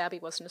Wallace Abbey,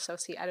 was an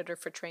associate editor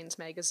for Trains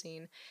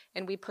magazine,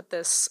 and we put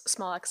this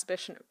small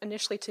exhibition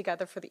initially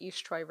together for the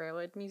East Troy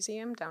Railroad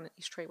Museum down in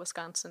East Troy,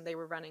 Wisconsin. They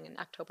were running an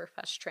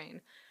Oktoberfest train.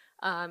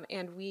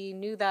 And we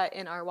knew that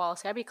in our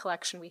Wallace Abbey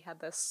collection, we had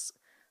this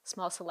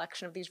small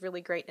selection of these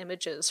really great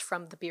images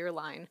from the beer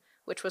line,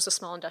 which was a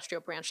small industrial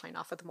branch line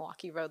off of the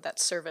Milwaukee Road that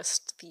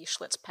serviced the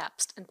Schlitz,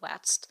 Pabst, and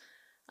Blatz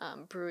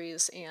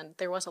breweries. And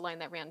there was a line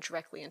that ran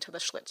directly into the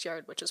Schlitz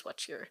yard, which is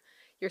what you're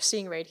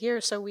seeing right here.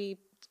 So we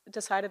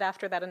decided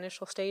after that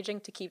initial staging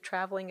to keep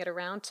traveling it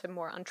around to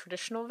more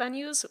untraditional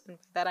venues. And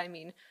by that I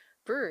mean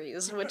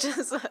breweries, which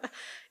is,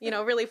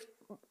 really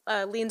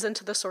leans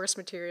into the source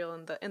material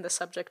and the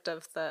subject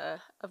of the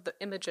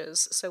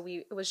images. So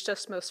it was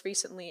just most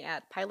recently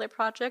at Pilot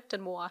Project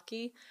in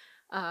Milwaukee,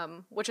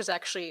 which is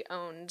actually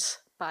owned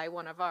by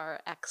one of our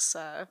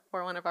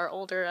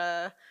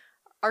older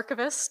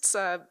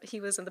archivists. He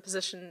was in the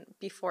position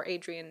before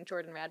Adrienne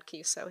Jordan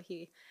Radke, so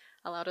he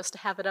allowed us to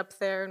have it up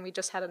there, and we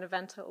just had an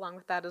event along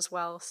with that as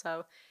well.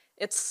 So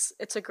it's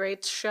a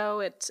great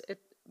show. It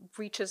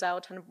reaches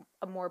out on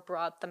a more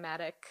broad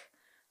thematic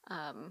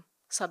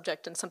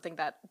subject and something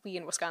that we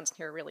in Wisconsin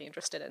here are really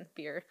interested in,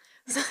 beer.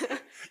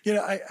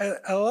 I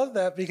love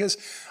that because,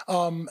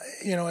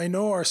 I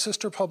know our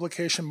sister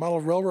publication,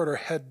 Model Railroader,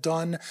 had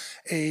done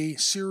a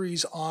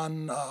series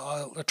on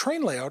a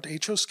train layout,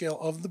 HO scale,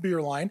 of the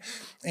beer line,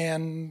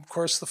 and of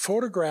course the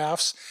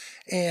photographs.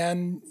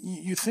 And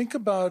you think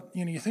about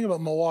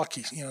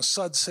Milwaukee,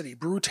 Sud City,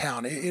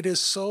 Brewtown. It is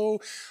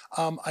so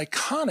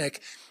iconic,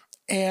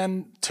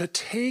 and to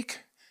take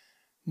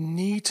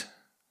neat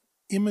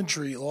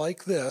imagery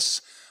like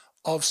this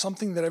of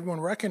something that everyone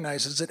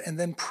recognizes it and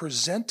then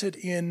present it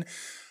in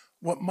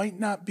what might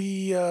not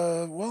be,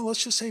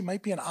 let's just say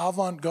might be an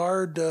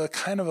avant-garde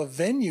kind of a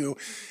venue,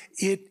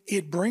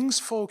 it brings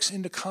folks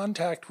into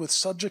contact with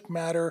subject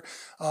matter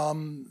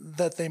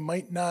that they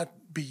might not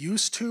be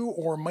used to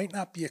or might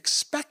not be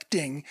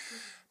expecting.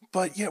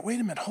 But yet, wait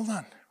a minute, hold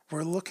on.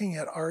 We're looking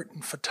at art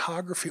and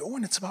photography. Oh,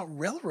 and it's about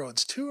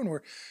railroads too, and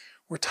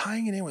we're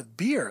tying it in with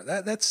beer.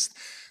 That's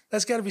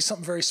got to be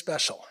something very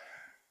special.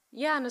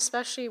 Yeah, and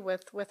especially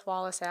with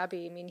Wallace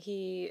Abbey. I mean,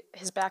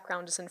 his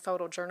background is in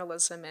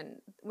photojournalism,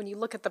 and when you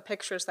look at the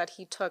pictures that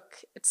he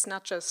took, it's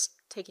not just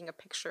taking a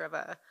picture of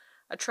a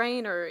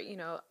train or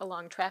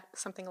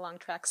something along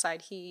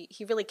trackside. He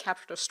really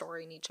captured a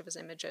story in each of his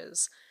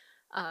images,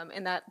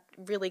 and that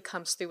really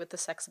comes through with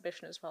this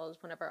exhibition as well as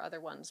one of our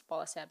other ones,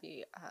 Wallace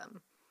Abbey,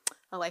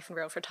 A Life in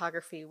Railroad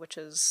Photography, which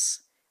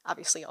is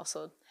obviously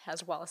also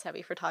has Wallace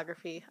Abbey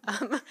photography.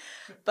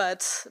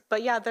 But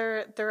yeah,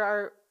 there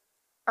are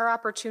our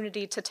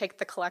opportunity to take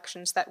the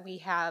collections that we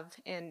have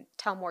and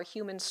tell more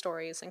human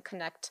stories and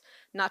connect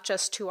not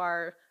just to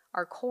our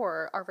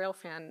core, our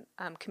railfan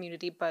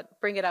community, but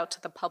bring it out to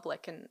the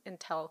public and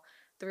tell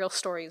the real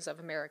stories of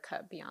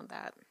America beyond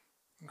that.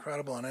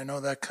 Incredible, and I know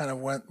that kind of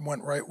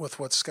went right with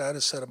what Scott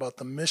has said about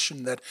the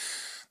mission, that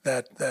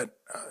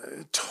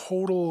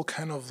total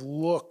kind of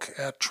look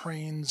at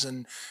trains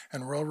and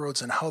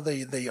railroads and how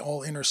they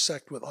all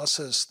intersect with us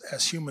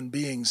as human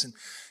beings, and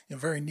a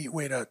very neat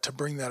way to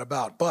bring that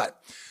about.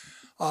 But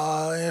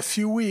in a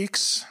few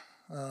weeks,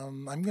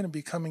 I'm going to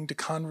be coming to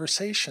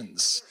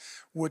Conversations,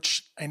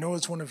 which I know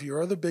is one of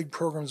your other big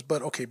programs.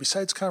 But okay,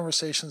 besides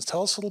Conversations,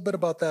 tell us a little bit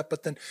about that.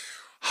 But then,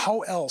 how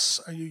else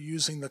are you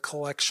using the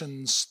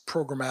collections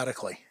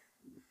programmatically?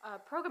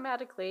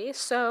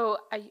 So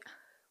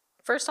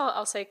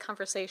I'll say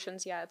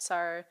Conversations. Yeah, it's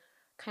the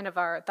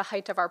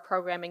height of our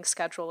programming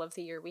schedule of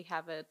the year. We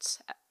have it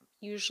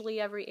usually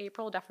every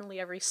April, definitely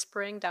every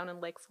spring down in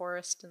Lake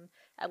Forest and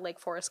at Lake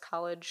Forest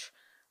College.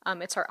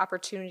 It's our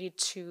opportunity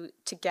to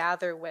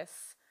gather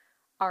with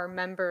our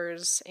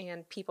members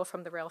and people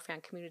from the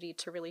railfan community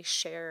to really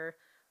share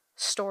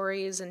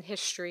stories and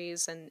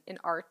histories and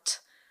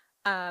art.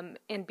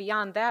 And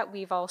beyond that,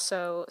 we've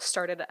also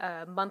started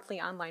a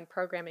monthly online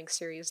programming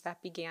series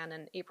that began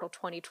in April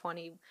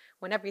 2020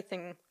 when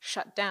everything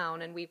shut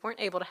down and we weren't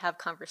able to have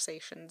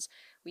Conversations.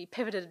 We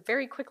pivoted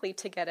very quickly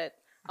to get it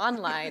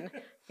online.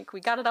 I think we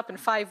got it up in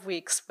 5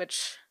 weeks,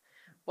 which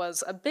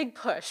was a big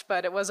push,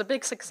 but it was a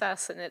big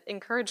success, and it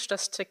encouraged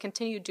us to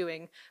continue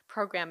doing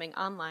programming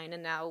online,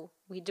 and now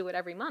we do it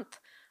every month.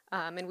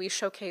 And we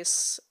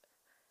showcase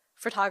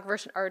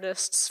photographers and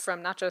artists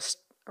from not just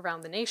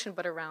around the nation,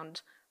 but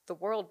around the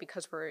world,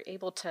 because we're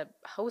able to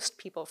host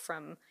people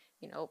from,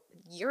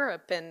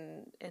 Europe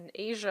and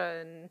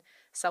Asia and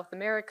South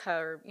America,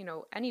 or,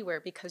 anywhere,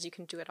 because you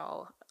can do it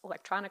all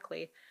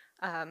electronically.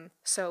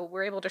 So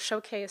we're able to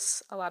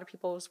showcase a lot of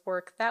people's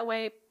work that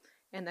way,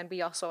 and then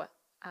we also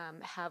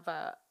have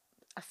a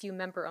few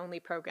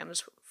member-only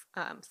programs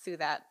through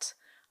that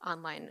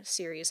online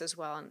series as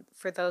well, and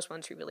for those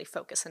ones we really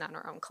focus in on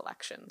our own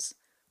collections.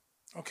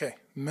 Okay,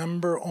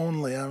 member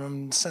only.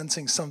 I'm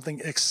sensing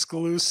something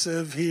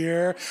exclusive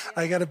here.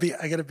 I gotta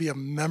be a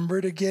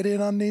member to get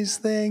in on these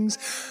things.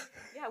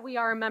 Yeah, we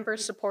are a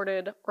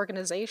member-supported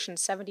organization.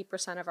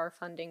 70% of our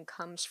funding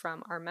comes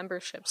from our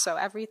membership. So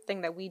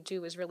everything that we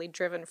do is really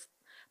driven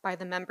by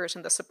the members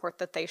and the support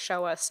that they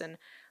show us. And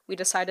we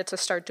decided to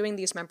start doing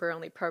these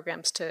member-only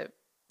programs to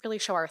really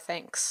show our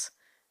thanks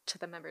to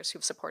the members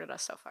who've supported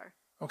us so far.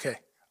 Okay,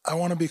 I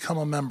want to become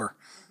a member.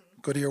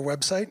 Go to your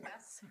website.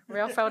 Yes.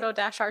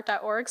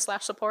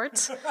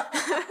 realphoto-art.org/support.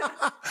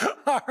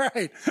 All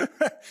right.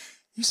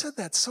 You said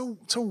that so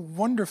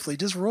wonderfully.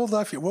 Just rolled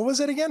off you. What was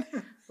it again?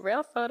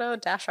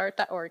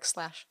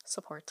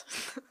 realphoto-art.org/support.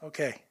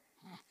 Okay.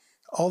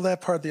 All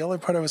that part, the only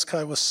part I was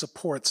caught was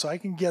support, so I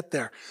can get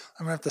there.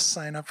 I'm going to have to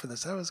sign up for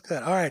this. That was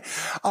good. All right.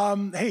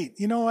 Hey,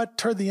 you know what?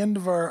 Toward the end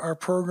of our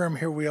program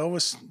here, we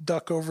always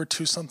duck over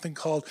to something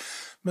called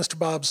Mr.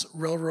 Bob's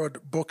Railroad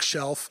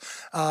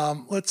Bookshelf.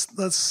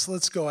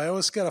 Let's go. I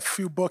always got a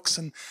few books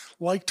and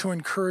like to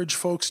encourage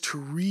folks to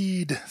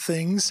read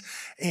things.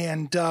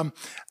 And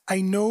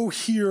I know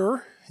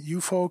here you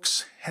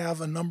folks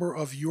have a number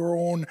of your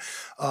own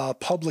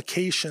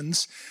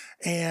publications,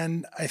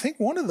 and I think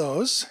one of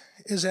those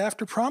is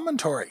After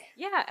Promontory.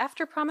 Yeah,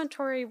 After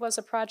Promontory was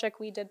a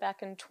project we did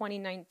back in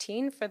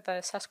 2019 for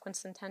the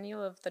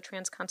sesquicentennial of the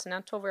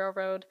Transcontinental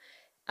Railroad.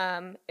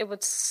 It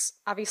was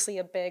obviously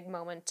a big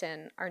moment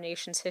in our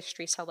nation's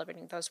history,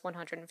 celebrating those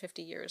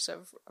 150 years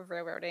of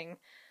railroading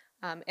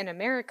in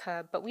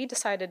America, but we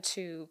decided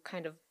to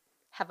kind of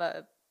have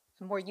a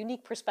more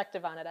unique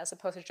perspective on it as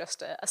opposed to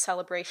just a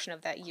celebration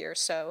of that year.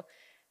 So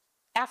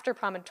After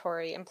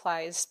Promontory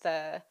implies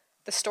the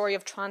story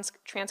of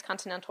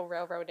transcontinental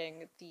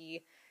railroading,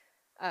 the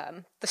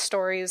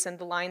stories and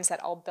the lines that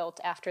all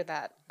built after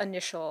that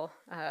initial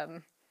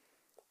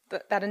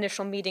that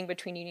initial meeting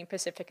between Union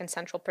Pacific and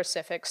Central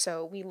Pacific.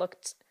 So we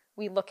look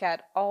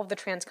at all of the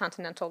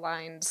transcontinental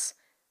lines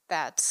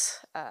that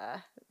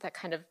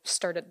kind of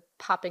started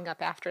popping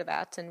up after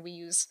that, and we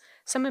use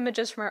some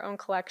images from our own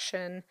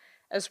collection,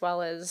 as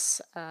well as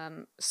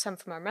some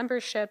from our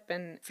membership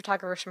and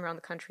photographers from around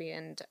the country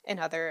and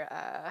other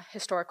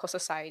historical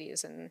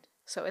societies. And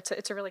so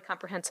it's a really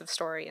comprehensive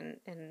story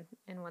and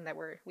one that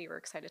we were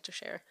excited to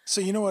share.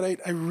 So you know what I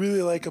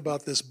really like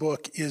about this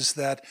book is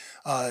that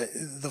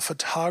the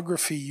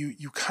photography,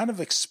 you kind of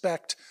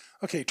expect,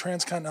 okay,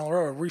 Transcontinental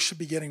Railroad, we should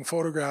be getting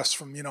photographs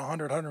from,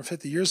 100,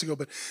 150 years ago,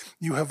 but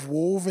you have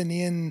woven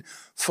in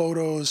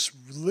photos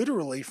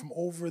literally from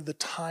over the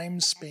time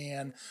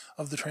span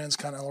of the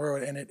Transcontinental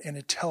Railroad, and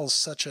it tells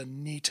such a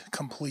neat,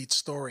 complete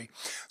story.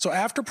 So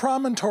After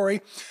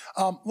Promontory,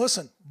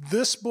 listen,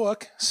 this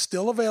book,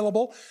 still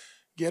available.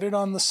 Get it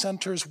on the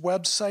center's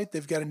website.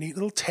 They've got a neat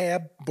little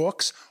tab,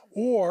 books,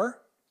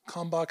 or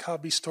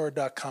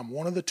KalmbachHobbyStore.com,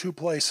 one of the two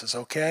places,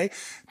 okay?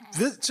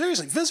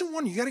 Seriously, visit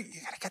one. You gotta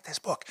get this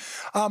book.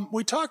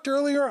 We talked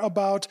earlier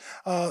about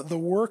the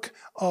work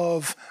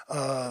of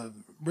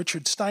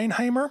Richard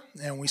Steinheimer,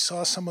 and we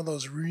saw some of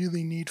those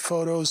really neat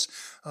photos,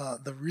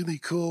 the really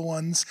cool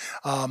ones.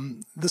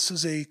 This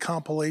is a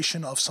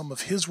compilation of some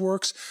of his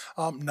works.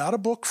 Not a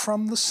book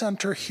from the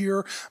center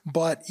here,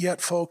 but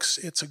yet, folks,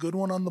 it's a good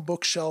one on the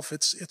bookshelf.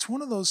 It's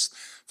one of those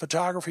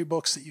photography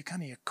books that you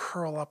kind of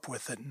curl up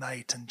with at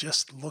night and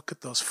just look at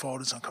those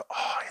photos and go,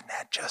 oh, isn't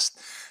that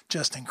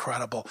just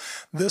incredible?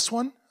 This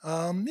one,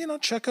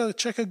 check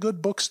a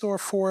good bookstore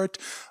for it.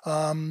 You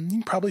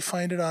can probably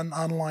find it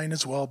online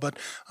as well, but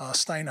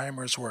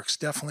Steinheimer's works,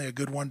 definitely a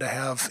good one to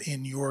have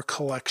in your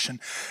collection.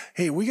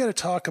 Hey, we got to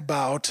talk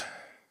about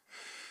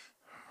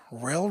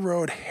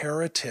Railroad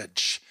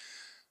Heritage,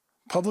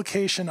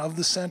 publication of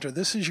the center.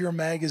 This is your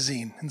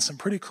magazine, and some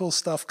pretty cool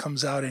stuff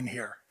comes out in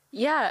here.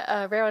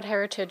 Yeah, Railroad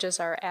Heritage is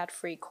our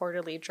ad-free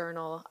quarterly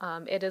journal.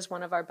 It is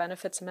one of our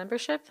benefits and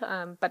membership,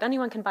 but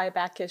anyone can buy a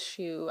back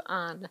issue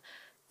on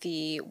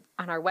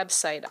our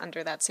website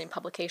under that same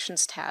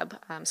publications tab.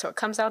 So it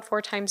comes out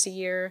 4 times a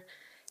year,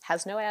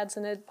 has no ads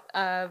in it,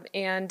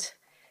 and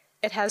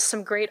it has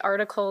some great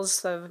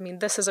articles.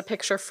 This is a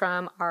picture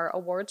from our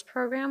awards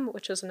program,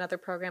 which is another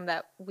program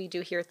that we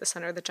do here at the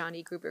center, the John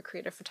E. Gruber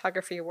Creative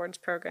Photography Awards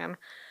program.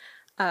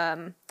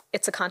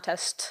 It's a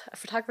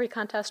photography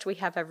contest we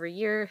have every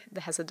year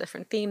that has a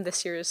different theme.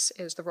 This year's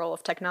is the role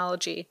of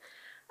technology.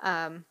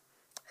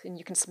 And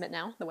you can submit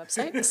now on the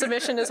website. The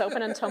submission is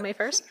open until May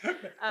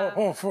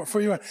 1st.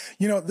 For you.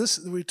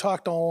 This, we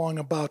talked all along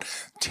about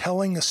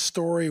telling a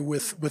story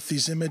with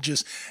these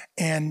images,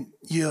 and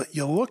you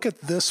look at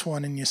this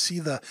one and you see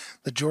the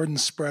Jordan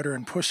spreader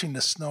and pushing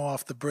the snow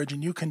off the bridge,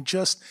 and you can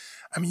just,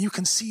 you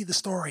can see the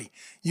story.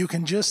 You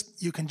can just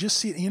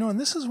see it, and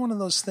this is one of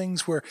those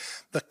things where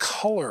the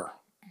color,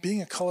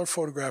 being a color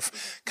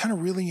photograph, kind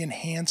of really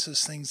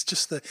enhances things,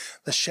 just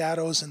the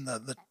shadows and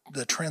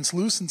the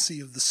translucency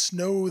of the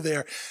snow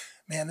there.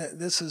 Man,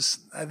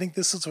 I think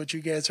this is what you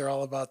guys are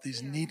all about,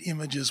 these neat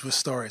images with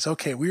stories.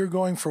 Okay, we are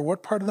going for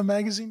what part of the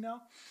magazine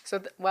now?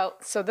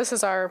 So this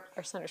is our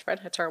center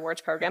spread. It's our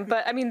awards program.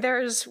 But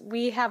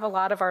we have a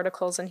lot of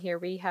articles in here.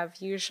 We have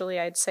usually,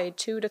 I'd say,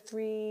 2 to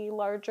 3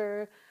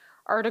 larger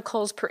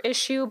articles per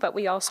issue, but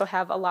we also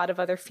have a lot of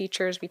other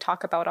features. We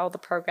talk about all the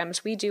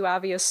programs we do,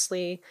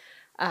 obviously.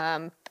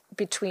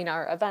 between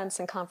our events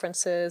and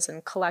conferences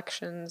and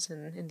collections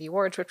and the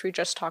awards, which we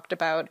just talked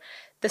about.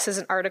 This is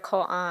an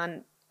article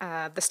on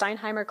the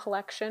Steinheimer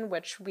collection,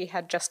 which we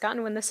had just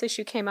gotten when this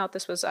issue came out.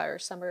 This was our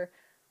summer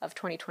of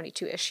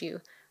 2022 issue.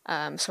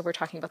 So we're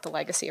talking about the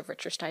legacy of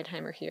Richard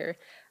Steinheimer here.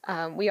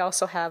 We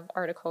also have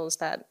articles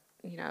that,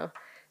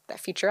 that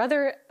feature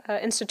other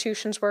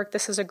institutions' work.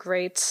 This is a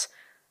great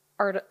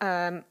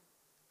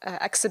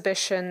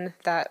exhibition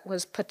that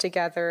was put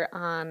together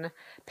on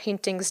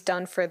paintings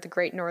done for the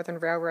Great Northern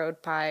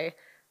Railroad by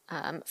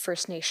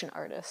First Nation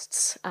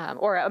artists,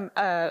 or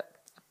a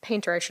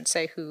painter, I should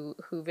say, who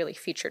really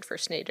featured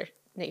First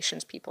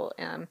Nations people,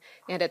 and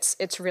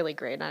it's really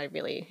great, and I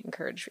really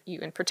encourage you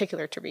in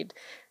particular to read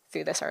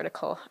through this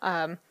article.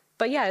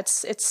 But yeah,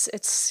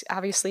 it's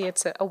obviously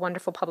it's a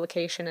wonderful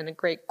publication and a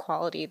great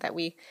quality that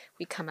we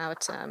come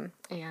out,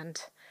 and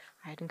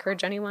I'd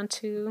encourage anyone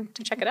to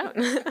check it out.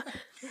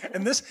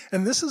 And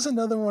this is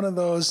another one of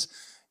those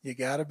you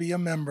got to be a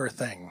member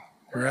thing,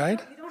 right?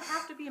 You don't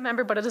have to be a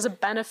member, but it is a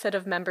benefit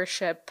of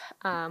membership.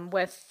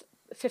 With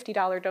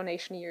 $50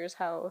 donation a year is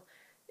how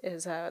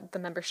is the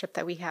membership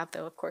that we have,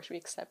 though of course we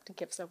accept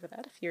gifts over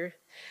that if you're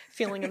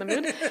feeling in the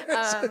mood.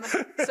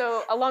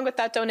 So along with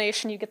that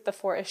donation, you get the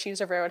 4 issues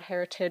of Railroad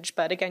Heritage,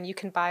 but again, you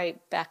can buy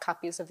back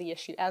copies of the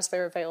issue as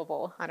they're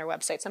available on our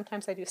website.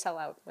 Sometimes they do sell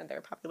out when they're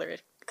a popular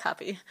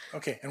copy.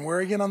 Okay, and where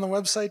again on the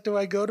website do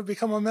I go to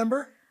become a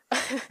member?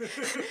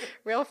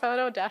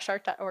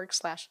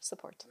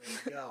 realphoto-art.org/support.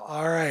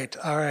 All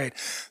right.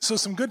 So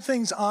some good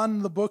things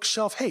on the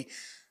bookshelf. Hey,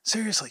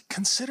 seriously,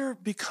 consider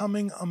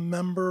becoming a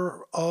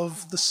member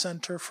of the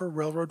Center for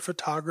Railroad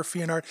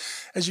Photography and Art.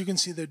 As you can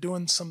see, they're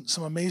doing some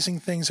amazing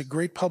things, a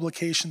great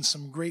publication,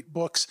 some great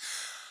books.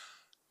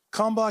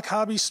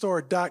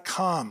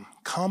 KalmbachHobbyStore.com.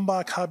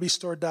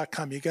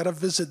 KalmbachHobbyStore.com. You got to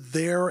visit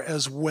there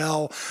as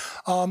well.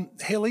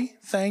 Hailey,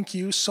 thank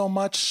you so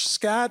much.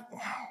 Scott,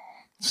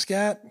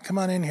 come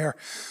on in here.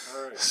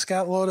 All right.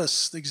 Scott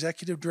Lothes, the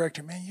executive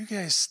director. Man, you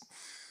guys,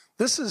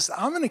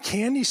 I'm in a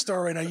candy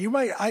store right now.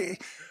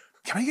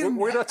 Can I get?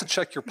 We're not to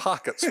check your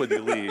pockets when you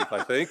leave,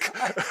 I think.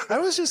 I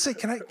was just saying,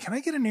 can I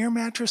get an air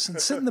mattress and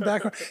sit in the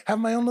background, have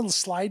my own little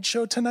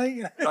slideshow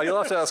tonight? You'll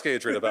have to ask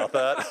Adrienne about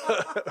that.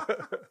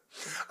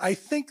 I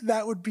think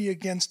that would be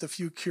against a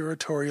few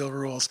curatorial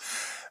rules.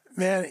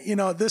 Man,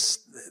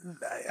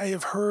 I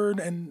have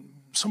heard and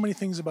so many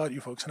things about you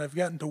folks, and I've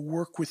gotten to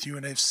work with you,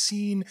 and I've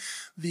seen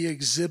the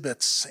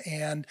exhibits,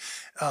 and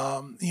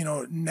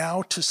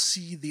now to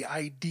see the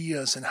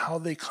ideas and how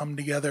they come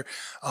together,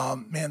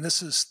 man,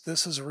 this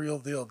is a real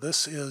deal.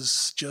 This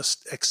is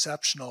just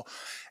exceptional,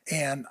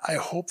 and I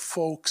hope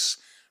folks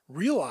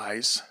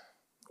realize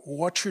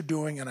what you're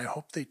doing, and I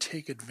hope they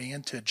take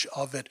advantage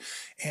of it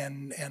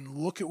and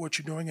look at what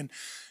you're doing. And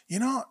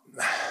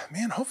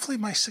man, hopefully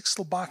my 6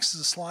 little boxes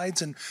of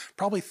slides and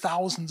probably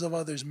thousands of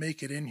others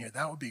make it in here.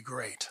 That would be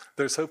great.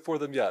 There's hope for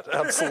them yet.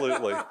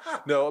 Absolutely.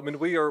 No, I mean,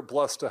 we are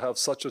blessed to have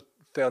such a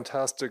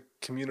fantastic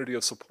community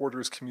of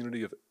supporters,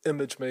 community of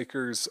image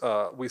makers.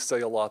 We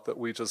say a lot that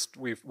we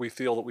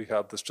feel that we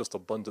have this just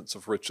abundance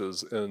of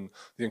riches in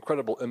the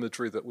incredible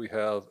imagery that we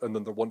have, and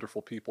then the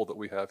wonderful people that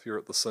we have here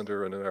at the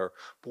center and in our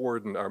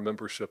board and our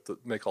membership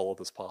that make all of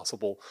this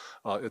possible.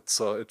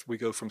 We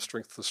go from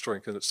strength to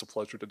strength, and it's a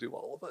pleasure to do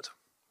all of it.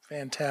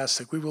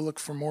 Fantastic. We will look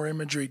for more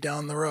imagery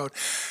down the road.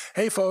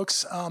 Hey,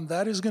 folks,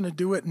 that is going to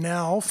do it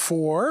now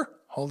for,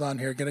 hold on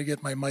here, got to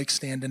get my mic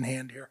stand in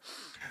hand here.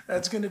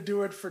 That's going to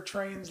do it for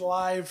Trains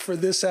Live for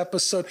this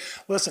episode.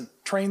 Listen,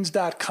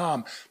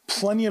 trains.com.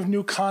 Plenty of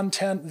new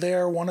content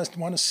there. Want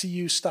to see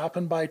you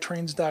stopping by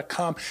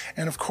trains.com.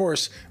 And of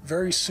course,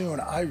 very soon,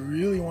 I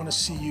really want to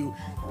see you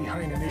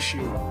behind an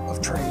issue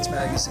of Trains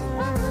Magazine.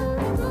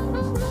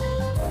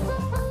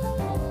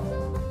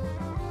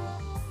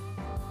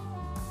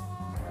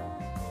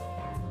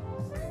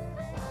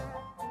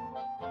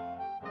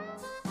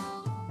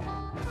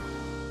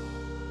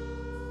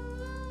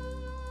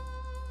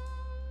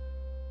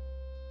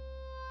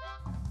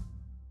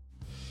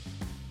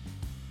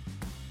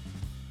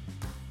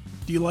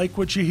 Do you like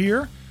what you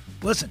hear?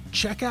 Listen,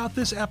 check out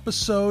this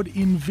episode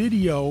in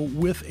video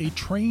with a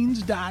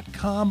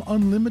Trains.com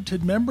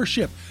unlimited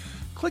membership.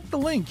 Click the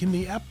link in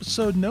the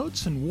episode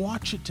notes and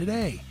watch it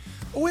today.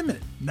 Oh, wait a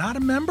minute, not a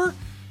member?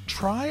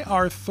 Try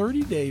our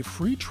 30-day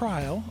free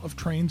trial of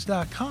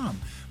Trains.com,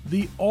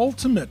 the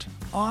ultimate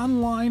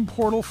online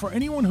portal for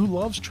anyone who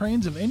loves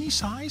trains of any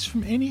size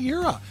from any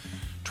era.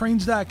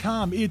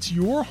 Trains.com, it's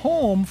your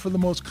home for the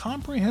most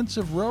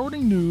comprehensive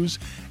railroading news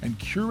and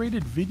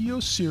curated video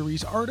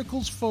series,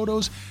 articles,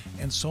 photos,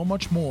 and so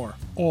much more,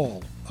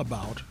 all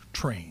about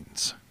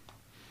trains.